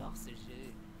que j'adore ce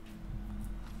jeu.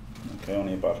 Okay,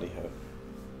 only a badly hurt.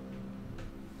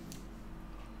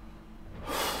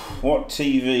 What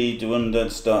TV do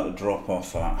Undead start to drop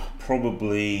off at?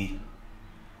 Probably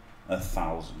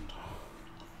 1,000.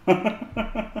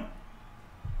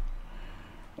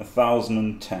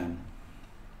 1,010.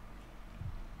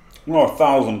 No,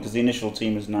 1,000 because the initial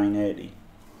team is 980.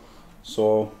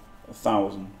 So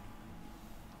 1,000.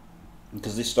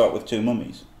 Because they start with 2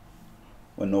 mummies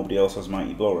when nobody else has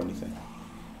Mighty Blow or anything,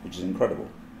 which is incredible.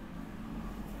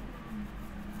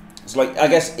 It's like, I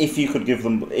guess if you could give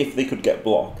them, if they could get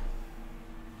block,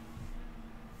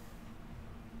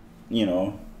 you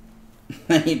know,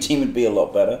 your team would be a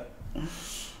lot better.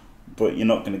 But you're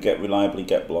not going to reliably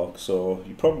get block, so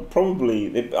you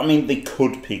probably, I mean, they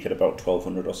could peak at about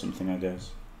 1,200 or something, I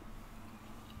guess.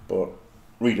 But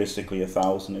realistically,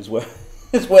 1,000 is where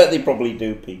they probably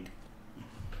do peak.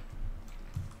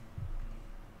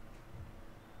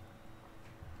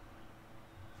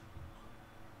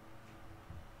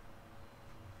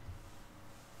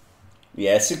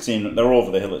 Yeah, 16. They're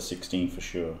over the hill at 16 for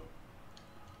sure.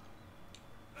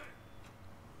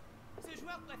 Ce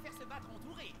joueur préfère se battre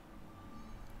entouré.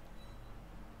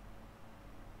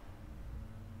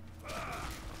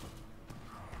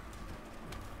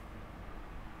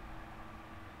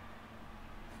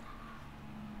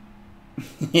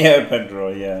 Yeah, Pedro,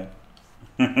 yeah.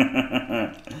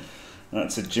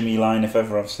 That's a Jimmy line if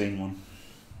ever I've seen one.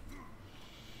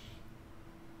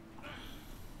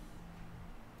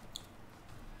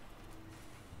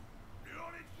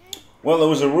 Well, there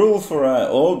was a rule for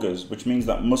ogres, which means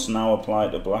that must now apply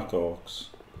to black orcs,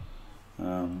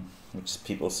 which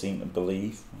people seem to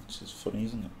believe, which is funny,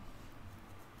 isn't it?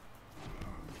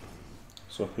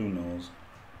 So who knows?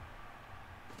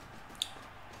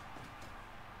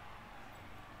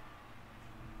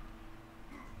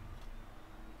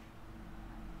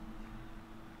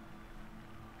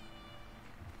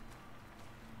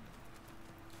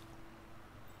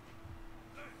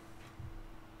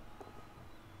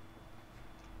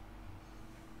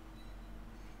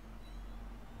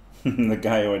 The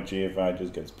guy who had GFI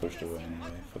just gets pushed away anyway,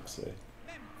 fuck's sake.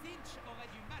 Même Finch aurait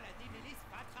du mal à démêler ce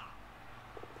patra.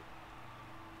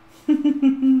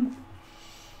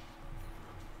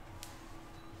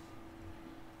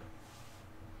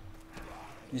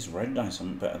 These red dice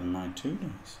aren't better than my 2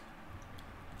 dice.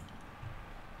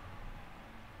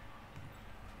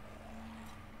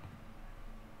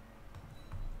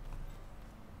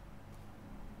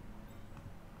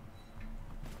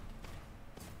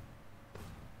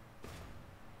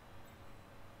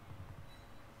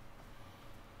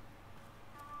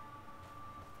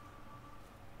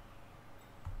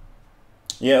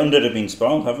 Yeah, Undead have been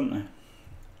spoiled, haven't they?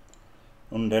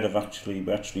 Undead have we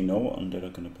actually know what Undead are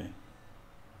going to be.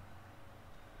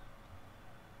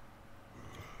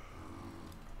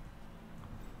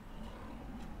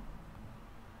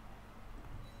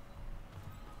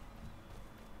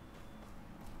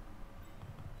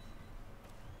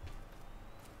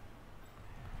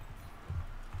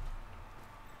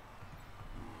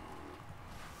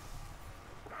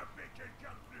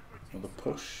 Well, the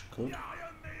push, good.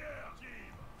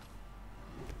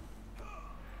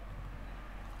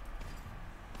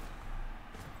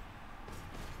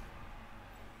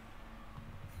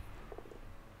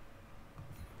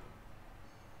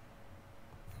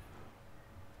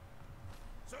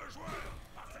 Ce joueur,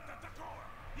 par cet attaquant,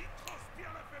 il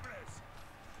transpire la faiblesse.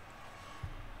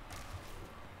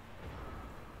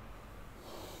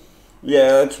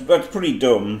 Yeah, that's pretty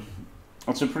dumb.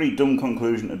 That's a pretty dumb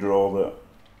conclusion to draw, that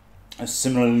a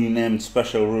similarly named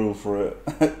special rule for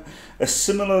a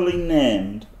similarly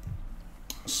named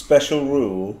special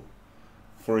rule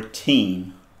for a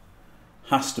team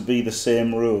has to be the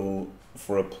same rule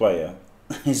for a player.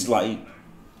 It's like,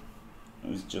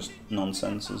 it's just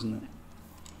nonsense, isn't it?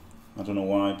 I don't know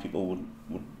why people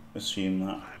would assume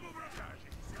that.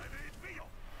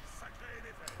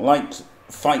 Like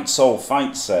Fight Soul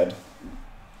Fight said,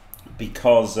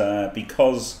 because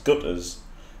gutters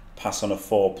pass on a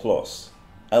 4+,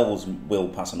 elves will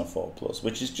pass on a 4+,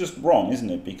 which is just wrong, isn't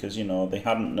it? Because, you know, they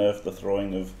hadn't nerfed the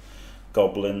throwing of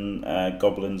goblins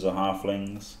or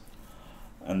halflings,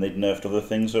 and they'd nerfed other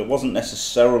things, so it wasn't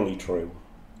necessarily true.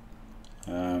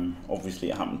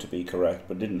 Obviously it happened to be correct,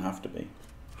 but it didn't have to be.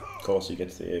 Of course he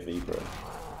gets the AV break.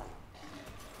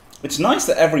 It's nice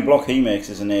that every block he makes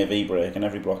is an AV break and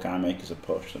every block I make is a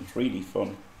push. That's really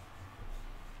fun.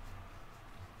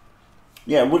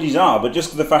 Yeah, Woodies are, but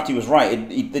just the fact he was right,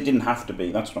 they didn't have to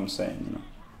be. That's what I'm saying,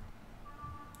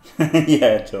 you know.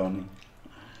 Yeah, Tony.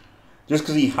 Just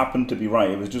because he happened to be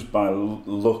right, it was just by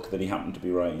luck that he happened to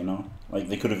be right, you know? Like,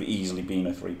 they could have easily been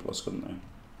a 3+, couldn't they?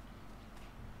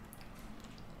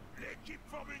 L'équipe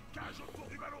forme une cage autour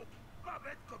du ballon. Pas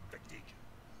bête comme tactique.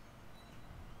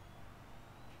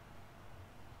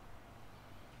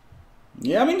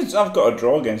 Yeah, I mean, I've got a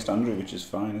draw against Andrew, which is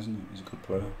fine, isn't it? He's a good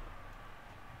player.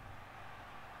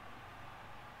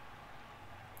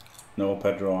 No,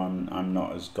 Pedro, I'm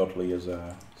not as godly as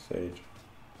Sage.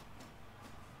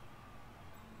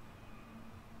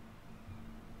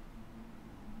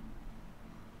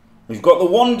 We've got the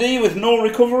 1D with no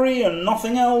recovery and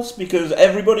nothing else because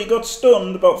everybody got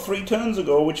stunned about 3 turns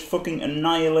ago, which fucking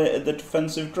annihilated the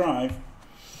defensive drive.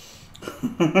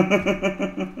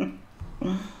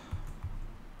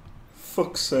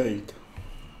 Fuck's sake.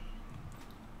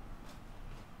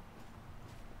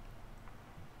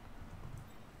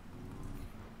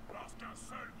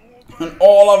 And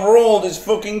all I've rolled is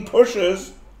fucking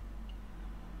pushes.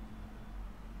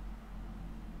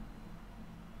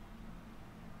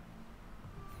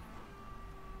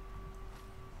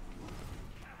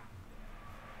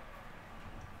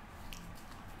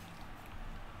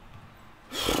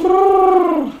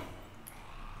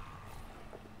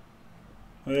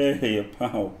 Hey,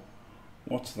 pal.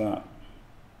 What's that?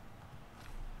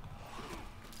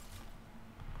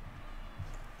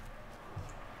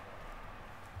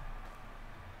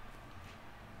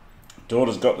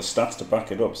 Daughter's got the stats to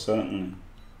back it up, certainly.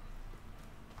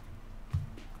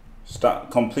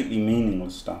 Completely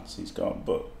meaningless stats he's got,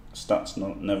 but stats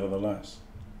nevertheless.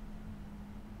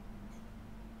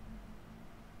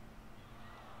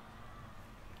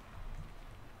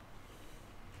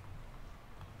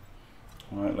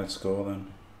 Alright, let's go then.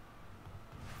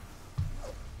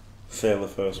 Fail the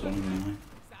first one anyway.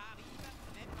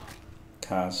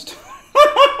 Cast.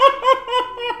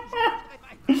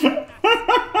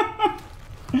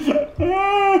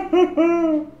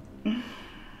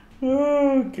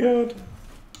 Oh god.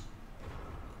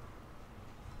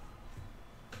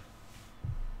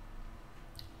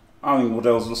 I think Wood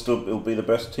Elves will be the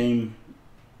best team.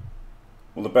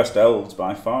 Well, the best elves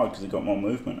by far because they've got more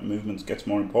movement, and movement gets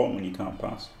more important when you can't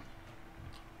pass.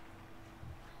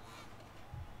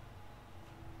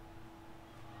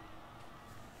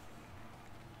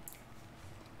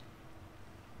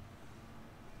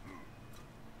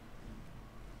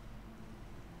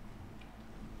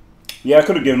 Yeah, I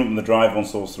could have given up on the drive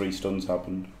once those 3 stuns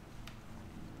happened.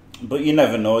 But you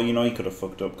never know, you know, he could have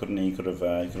fucked up, couldn't he? He could have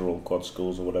rolled quad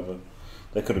skulls or whatever.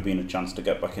 There could have been a chance to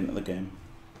get back into the game.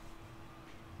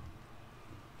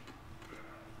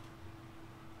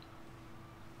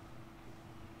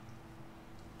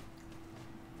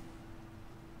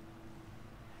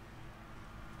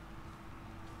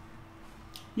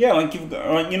 Yeah, like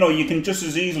you know, you can just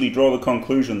as easily draw the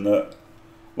conclusion that,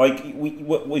 like,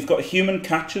 we've got human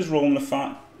catchers rolling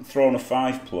throwing a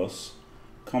 5+,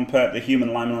 compared to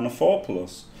human linemen on a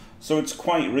 4+. So it's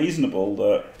quite reasonable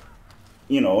that,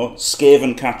 you know,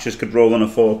 Skaven catchers could roll on a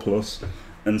 4+,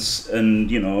 and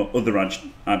you know, other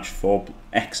Edge 4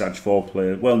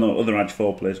 players. Well, no, other Edge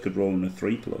 4 players could roll on a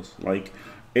 3+. Like,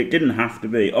 it didn't have to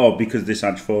be because this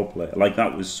Edge 4 player. Like,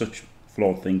 that was such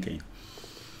flawed thinking.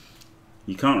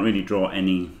 You can't really draw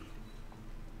any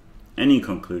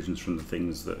conclusions from the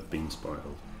things that have been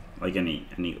spoiled, like any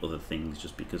other things,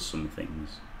 just because some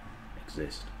things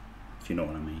exist, if you know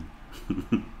what I mean.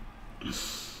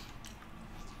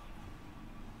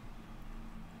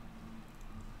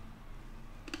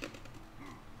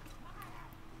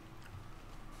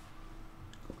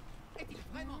 Est-il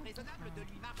vraiment raisonnable de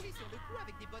lui marcher sur le cou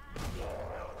avec des bottes?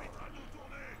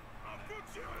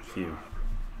 Phew.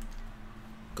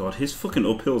 God, his fucking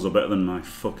uphills are better than my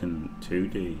fucking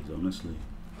 2Ds, honestly.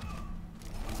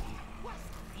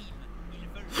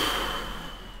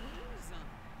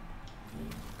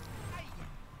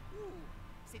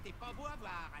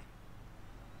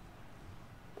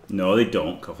 No, they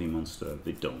don't, Coffee Monster.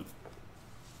 They don't.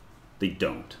 They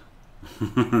don't.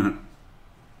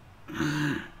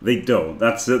 They don't.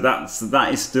 That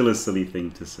is still a silly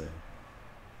thing to say.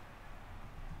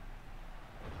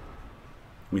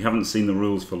 We haven't seen the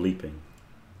rules for leaping.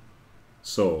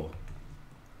 So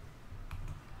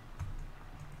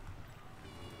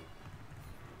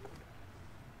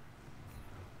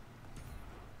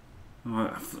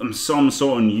I'm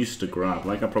so unused to grab.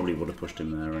 Like, I probably would have pushed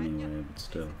him there anyway, but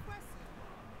still.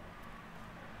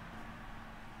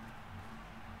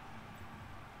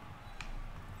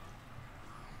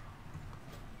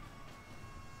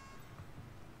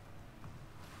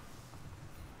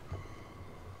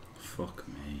 Fuck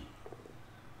me.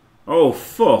 Oh,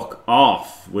 fuck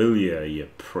off, will ya, you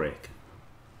prick.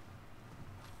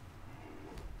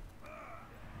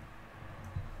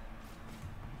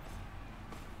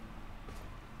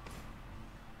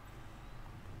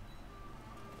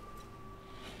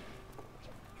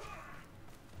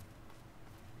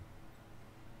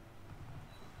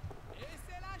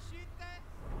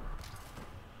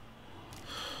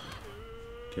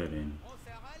 Get in. On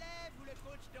se relève ou le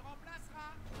coach te remplacera.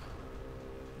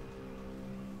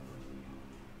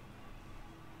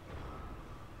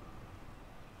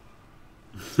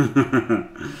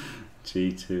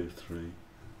 G2, 3.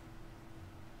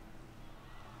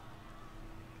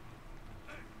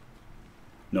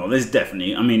 No, there's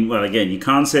definitely, I mean, well, again, you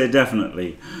can't say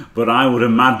definitely, but I would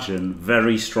imagine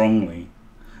very strongly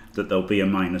that there'll be a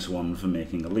 -1 for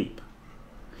making a leap.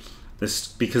 This,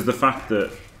 because the fact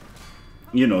that,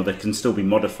 you know, there can still be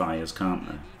modifiers, can't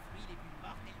there?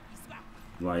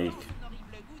 Like,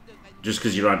 just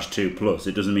because you're Edge 2+,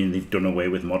 it doesn't mean they've done away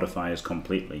with modifiers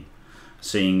completely.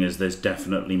 Seeing as there's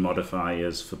definitely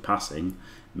modifiers for passing,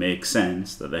 makes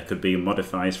sense that there could be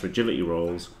modifiers for agility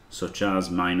rolls, such as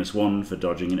 -1 for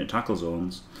dodging into tackle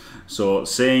zones. So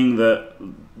saying that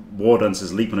War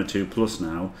Dancer's leap on a 2+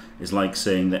 now is like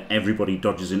saying that everybody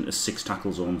dodges into 6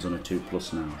 tackle zones on a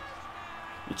 2+ now.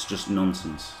 It's just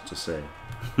nonsense to say.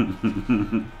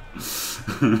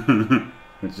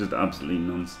 It's just absolutely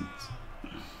nonsense.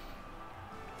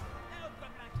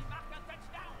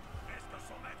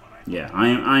 Yeah,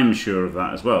 I'm sure of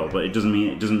that as well, but it doesn't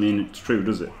mean it's true,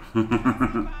 does it?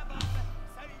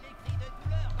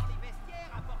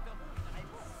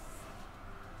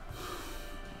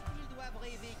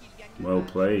 Well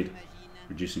played,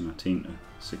 reducing our team to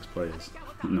 6 players,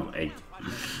 not 8.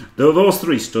 Though those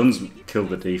 3 stuns killed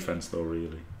the defense, though,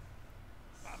 really.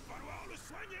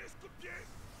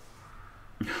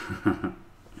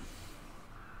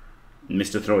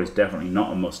 Mr. Throw is definitely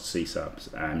not a must,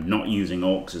 CSABs. Not using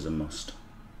orcs is a must,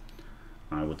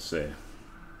 I would say.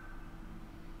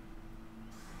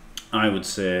 I would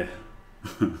say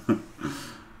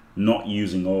not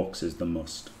using orcs is the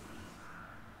must.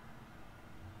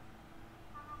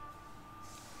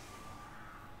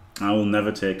 I will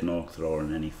never take an orc thrower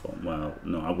in any form. Well,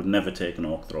 no, I would never take an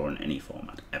orc thrower in any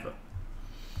format, ever.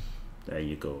 There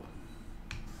you go.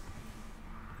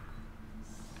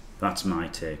 That's my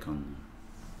take on them.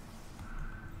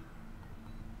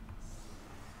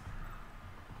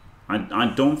 I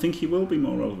don't think he will be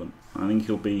more relevant. I think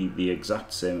he'll be the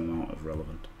exact same amount of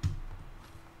relevant.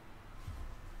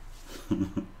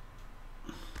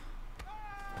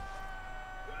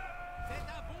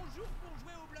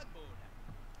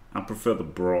 I prefer the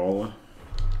brawler.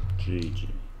 GG.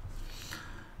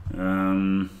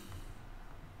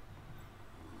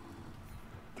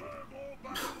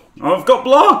 Oh, I've got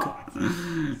block!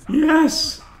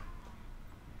 Yes!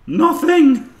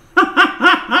 Nothing!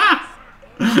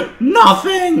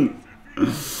 Nothing!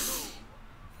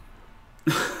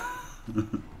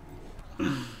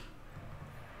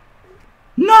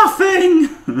 Nothing!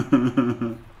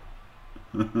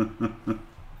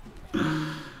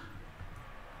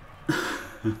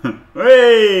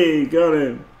 Hey, got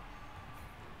him!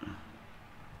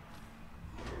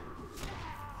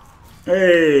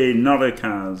 Hey, not a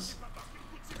Kaz.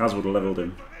 Kaz would have leveled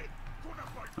him.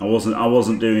 I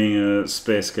wasn't doing a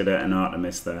Space Cadet and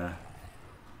Artemis there.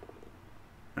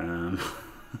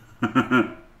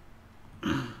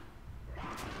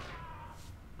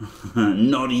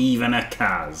 Not even a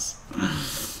Kaz.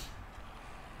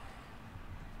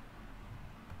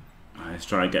 Let's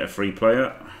try and get a free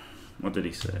player. What did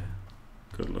he say?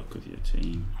 Good luck with your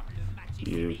team.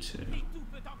 You too.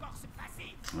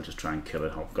 I'll just try and kill a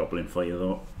hobgoblin for you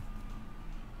though.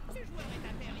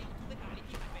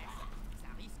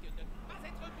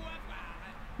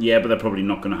 Yeah, but they're probably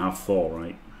not going to have 4,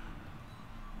 right?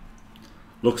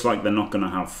 Looks like they're not going to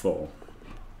have 4.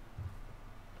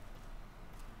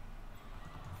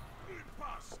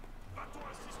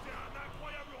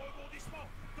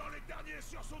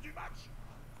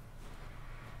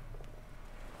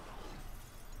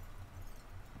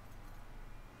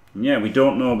 Yeah, we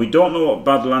don't know. We don't know what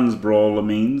Badlands Brawler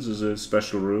means as a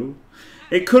special rule.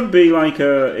 It could be like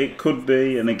a. It could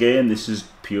be, and again, this is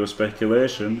pure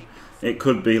speculation. It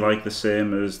could be like the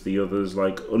same as the others.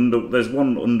 Like there's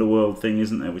one underworld thing,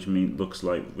 isn't there? Which looks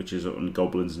like, which is on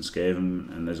goblins and Skaven,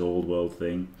 and there's old world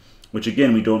thing, which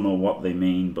again we don't know what they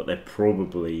mean, but they're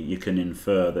probably, you can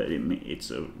infer that it's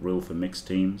a rule for mixed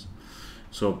teams.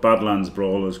 So Badlands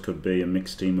Brawlers could be a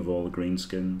mixed team of all the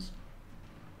greenskins.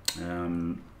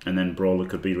 And then Brawler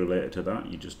could be related to that.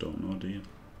 You just don't know, do you?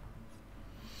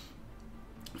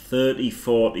 30,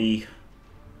 40,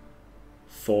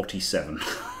 47.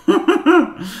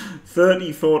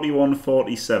 30, 41,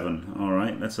 47.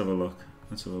 Alright, let's have a look.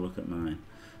 Let's have a look at mine.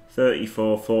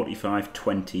 34, 45,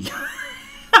 20.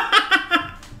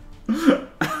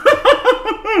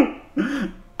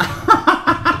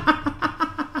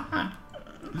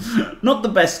 Not the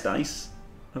best dice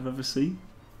I've ever seen.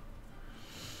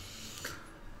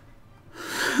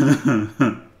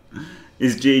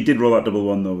 He did roll that double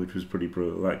one though, which was pretty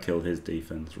brutal. That killed his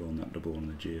defense, rolling that double one in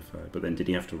the GFI. But then did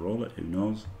he have to roll it? Who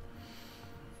knows?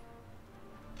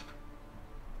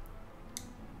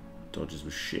 Dodges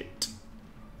were shit.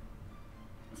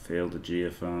 Failed the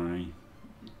GFI.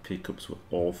 Pickups were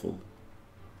awful.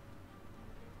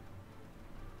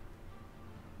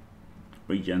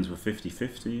 Regens were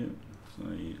 50-50. So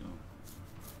there you go.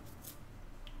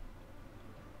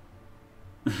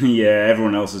 Yeah,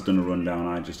 everyone else has done a rundown.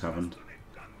 I just haven't.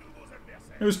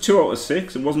 It was 2 out of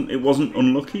 6. It wasn't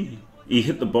unlucky. He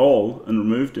hit the ball and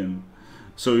removed him,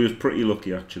 so he was pretty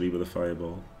lucky actually with a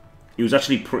fireball. He was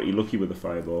actually pretty lucky with a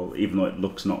fireball, even though it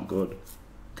looks not good,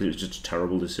 because it was just a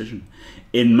terrible decision,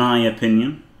 in my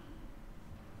opinion.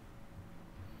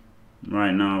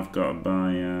 Right now, I've got to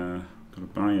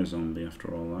buy a zombie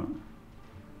after all that.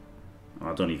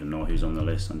 I don't even know who's on the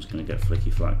list. I'm just going to get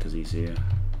Flicky Flack because he's here.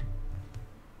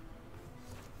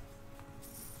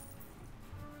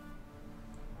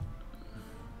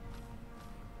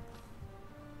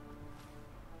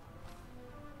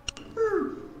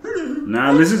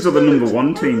 Now lizards are the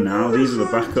 #1 team now. These are the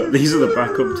backup. These are the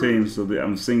backup teams. So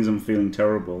I'm seeing them feeling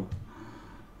terrible.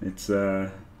 It's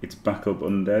backup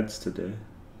undeads today.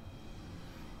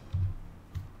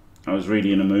 I was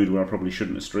really in a mood where I probably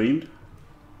shouldn't have streamed.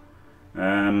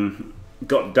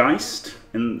 Got diced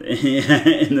in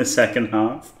in the second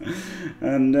half,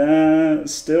 and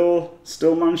still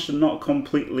managed to not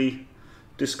completely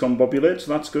discombobulate.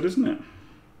 So that's good, isn't it?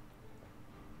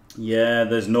 Yeah,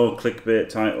 there's no clickbait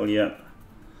title yet.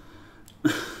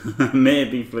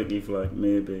 Maybe Flicky Flag,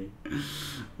 maybe.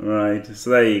 Right, so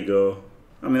there you go.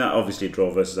 I mean, that obviously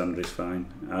draw versus Andrew is fine.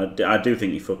 I do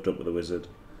think he fucked up with the wizard,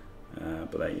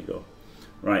 but there you go.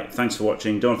 Right, thanks for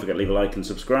watching. Don't forget to leave a like and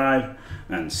subscribe,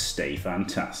 and stay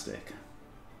fantastic.